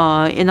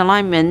in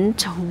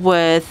alignment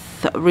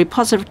with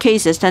repositive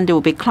cases, then they will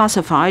be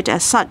classified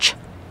as such.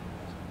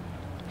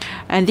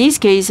 And these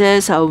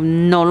cases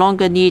no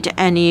longer need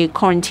any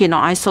quarantine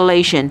or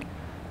isolation.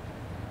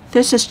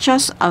 This is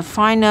just a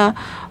final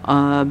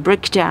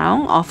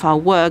breakdown of our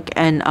work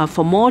and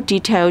for more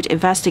detailed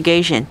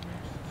investigation.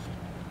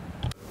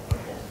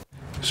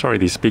 Sorry,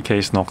 the speaker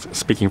is not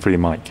speaking through the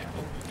mic.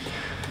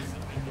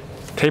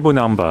 Table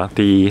number,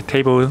 the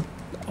table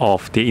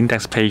of the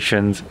index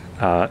patient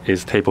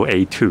is table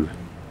A2.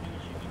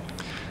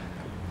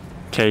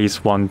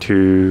 Case 1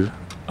 to,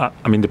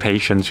 the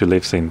patient who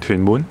lives in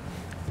Tuen Mun.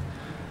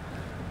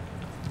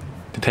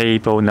 The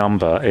table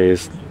number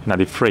is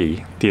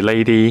 93. The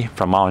lady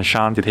from Ma On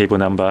Shan, the table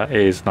number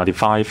is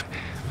 95.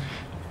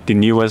 The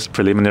newest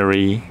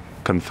preliminary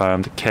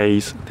confirmed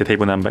case, the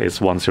table number is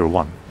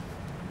 101.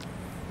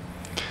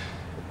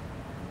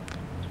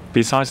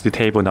 Besides the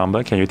table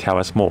number, can you tell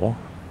us more?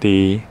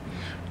 The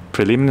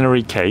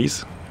preliminary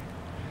case,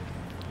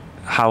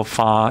 how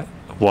far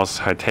was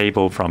her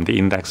table from the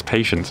index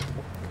patient?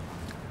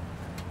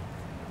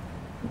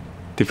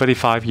 The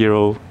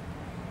 35-year-old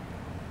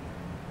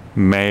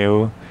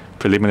male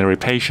preliminary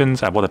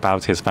patient, what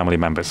about his family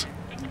members?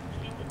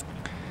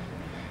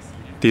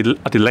 The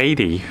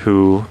lady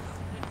who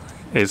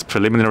is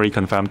preliminary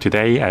confirmed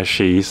today, as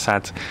she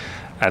sat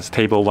at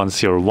table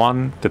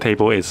 101, the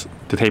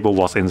table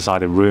was inside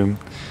the room.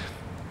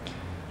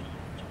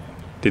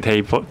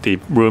 The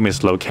room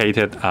is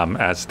located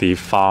at the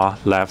far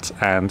left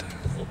and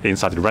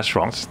inside the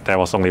restaurant. There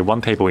was only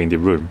one table in the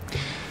room.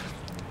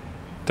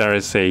 There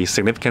is a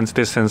significant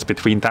distance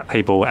between that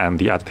table and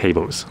the other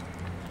tables,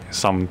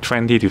 some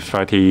 20 to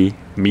 30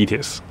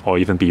 meters or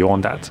even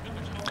beyond that.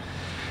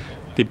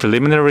 The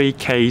preliminary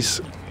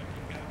case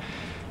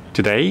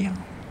today,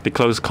 the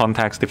close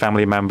contacts, the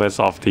family members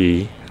of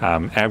the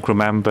aircrew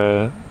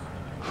member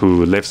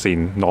who lives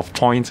in North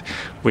Point,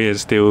 we are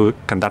still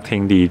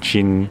conducting the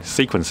gene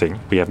sequencing.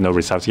 We have no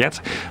results yet,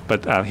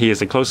 but he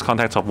is a close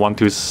contact of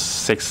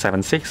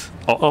 12676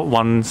 or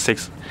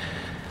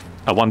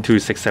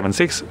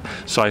 12676.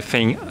 So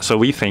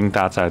we think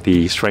that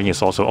the strain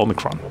is also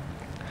Omicron.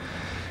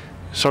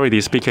 Sorry,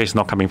 the speaker is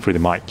not coming through the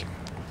mic.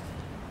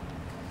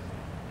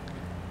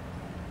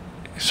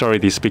 Sorry,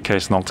 the speaker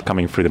is not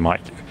coming through the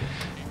mic.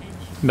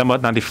 Number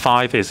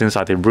 95 is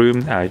inside the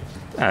room.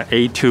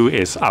 A2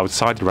 is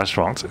outside the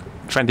restaurant,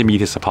 20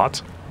 meters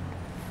apart.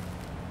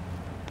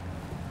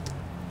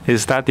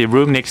 Is that the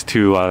room next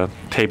to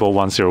table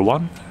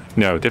 101?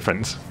 No,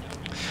 different.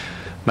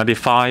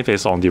 95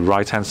 is on the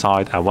right-hand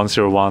side,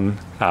 101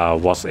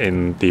 was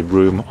in the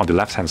room on the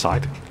left-hand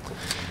side.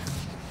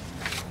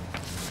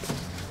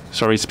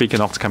 Sorry, speaker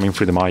not coming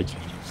through the mic.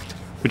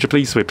 Would you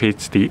please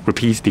repeat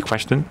the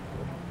question?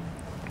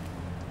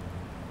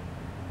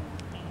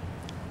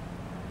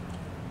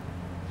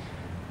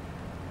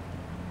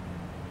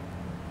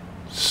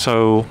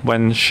 So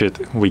when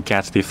should we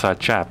get the third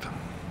jab?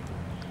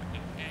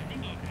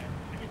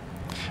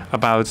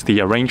 About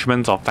the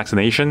arrangement of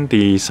vaccination,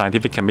 the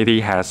scientific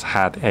committee has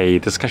had a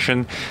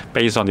discussion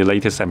based on the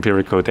latest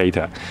empirical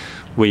data.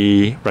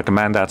 We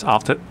recommend that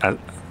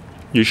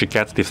you should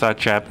get the third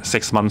jab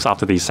 6 months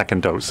after the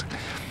second dose.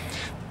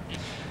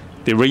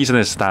 The reason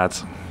is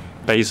that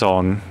based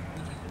on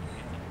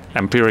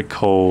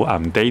empirical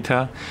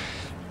data,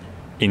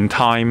 in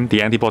time,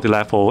 the antibody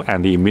level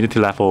and the immunity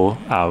level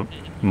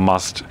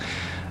must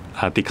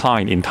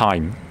decline in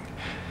time.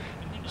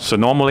 So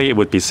normally it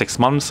would be 6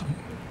 months,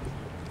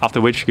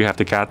 after which you have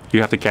to get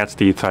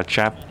the third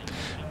jab.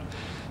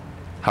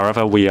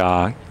 However, we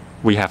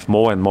have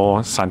more and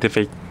more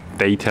scientific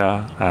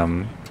data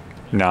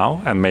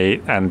now,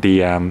 and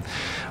the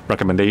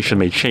recommendation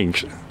may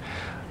change.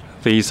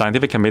 The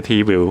scientific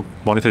committee will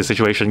monitor the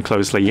situation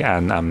closely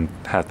and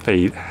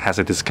has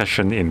a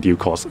discussion in due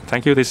course.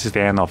 Thank you. This is the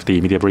end of the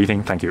media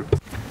briefing. Thank you.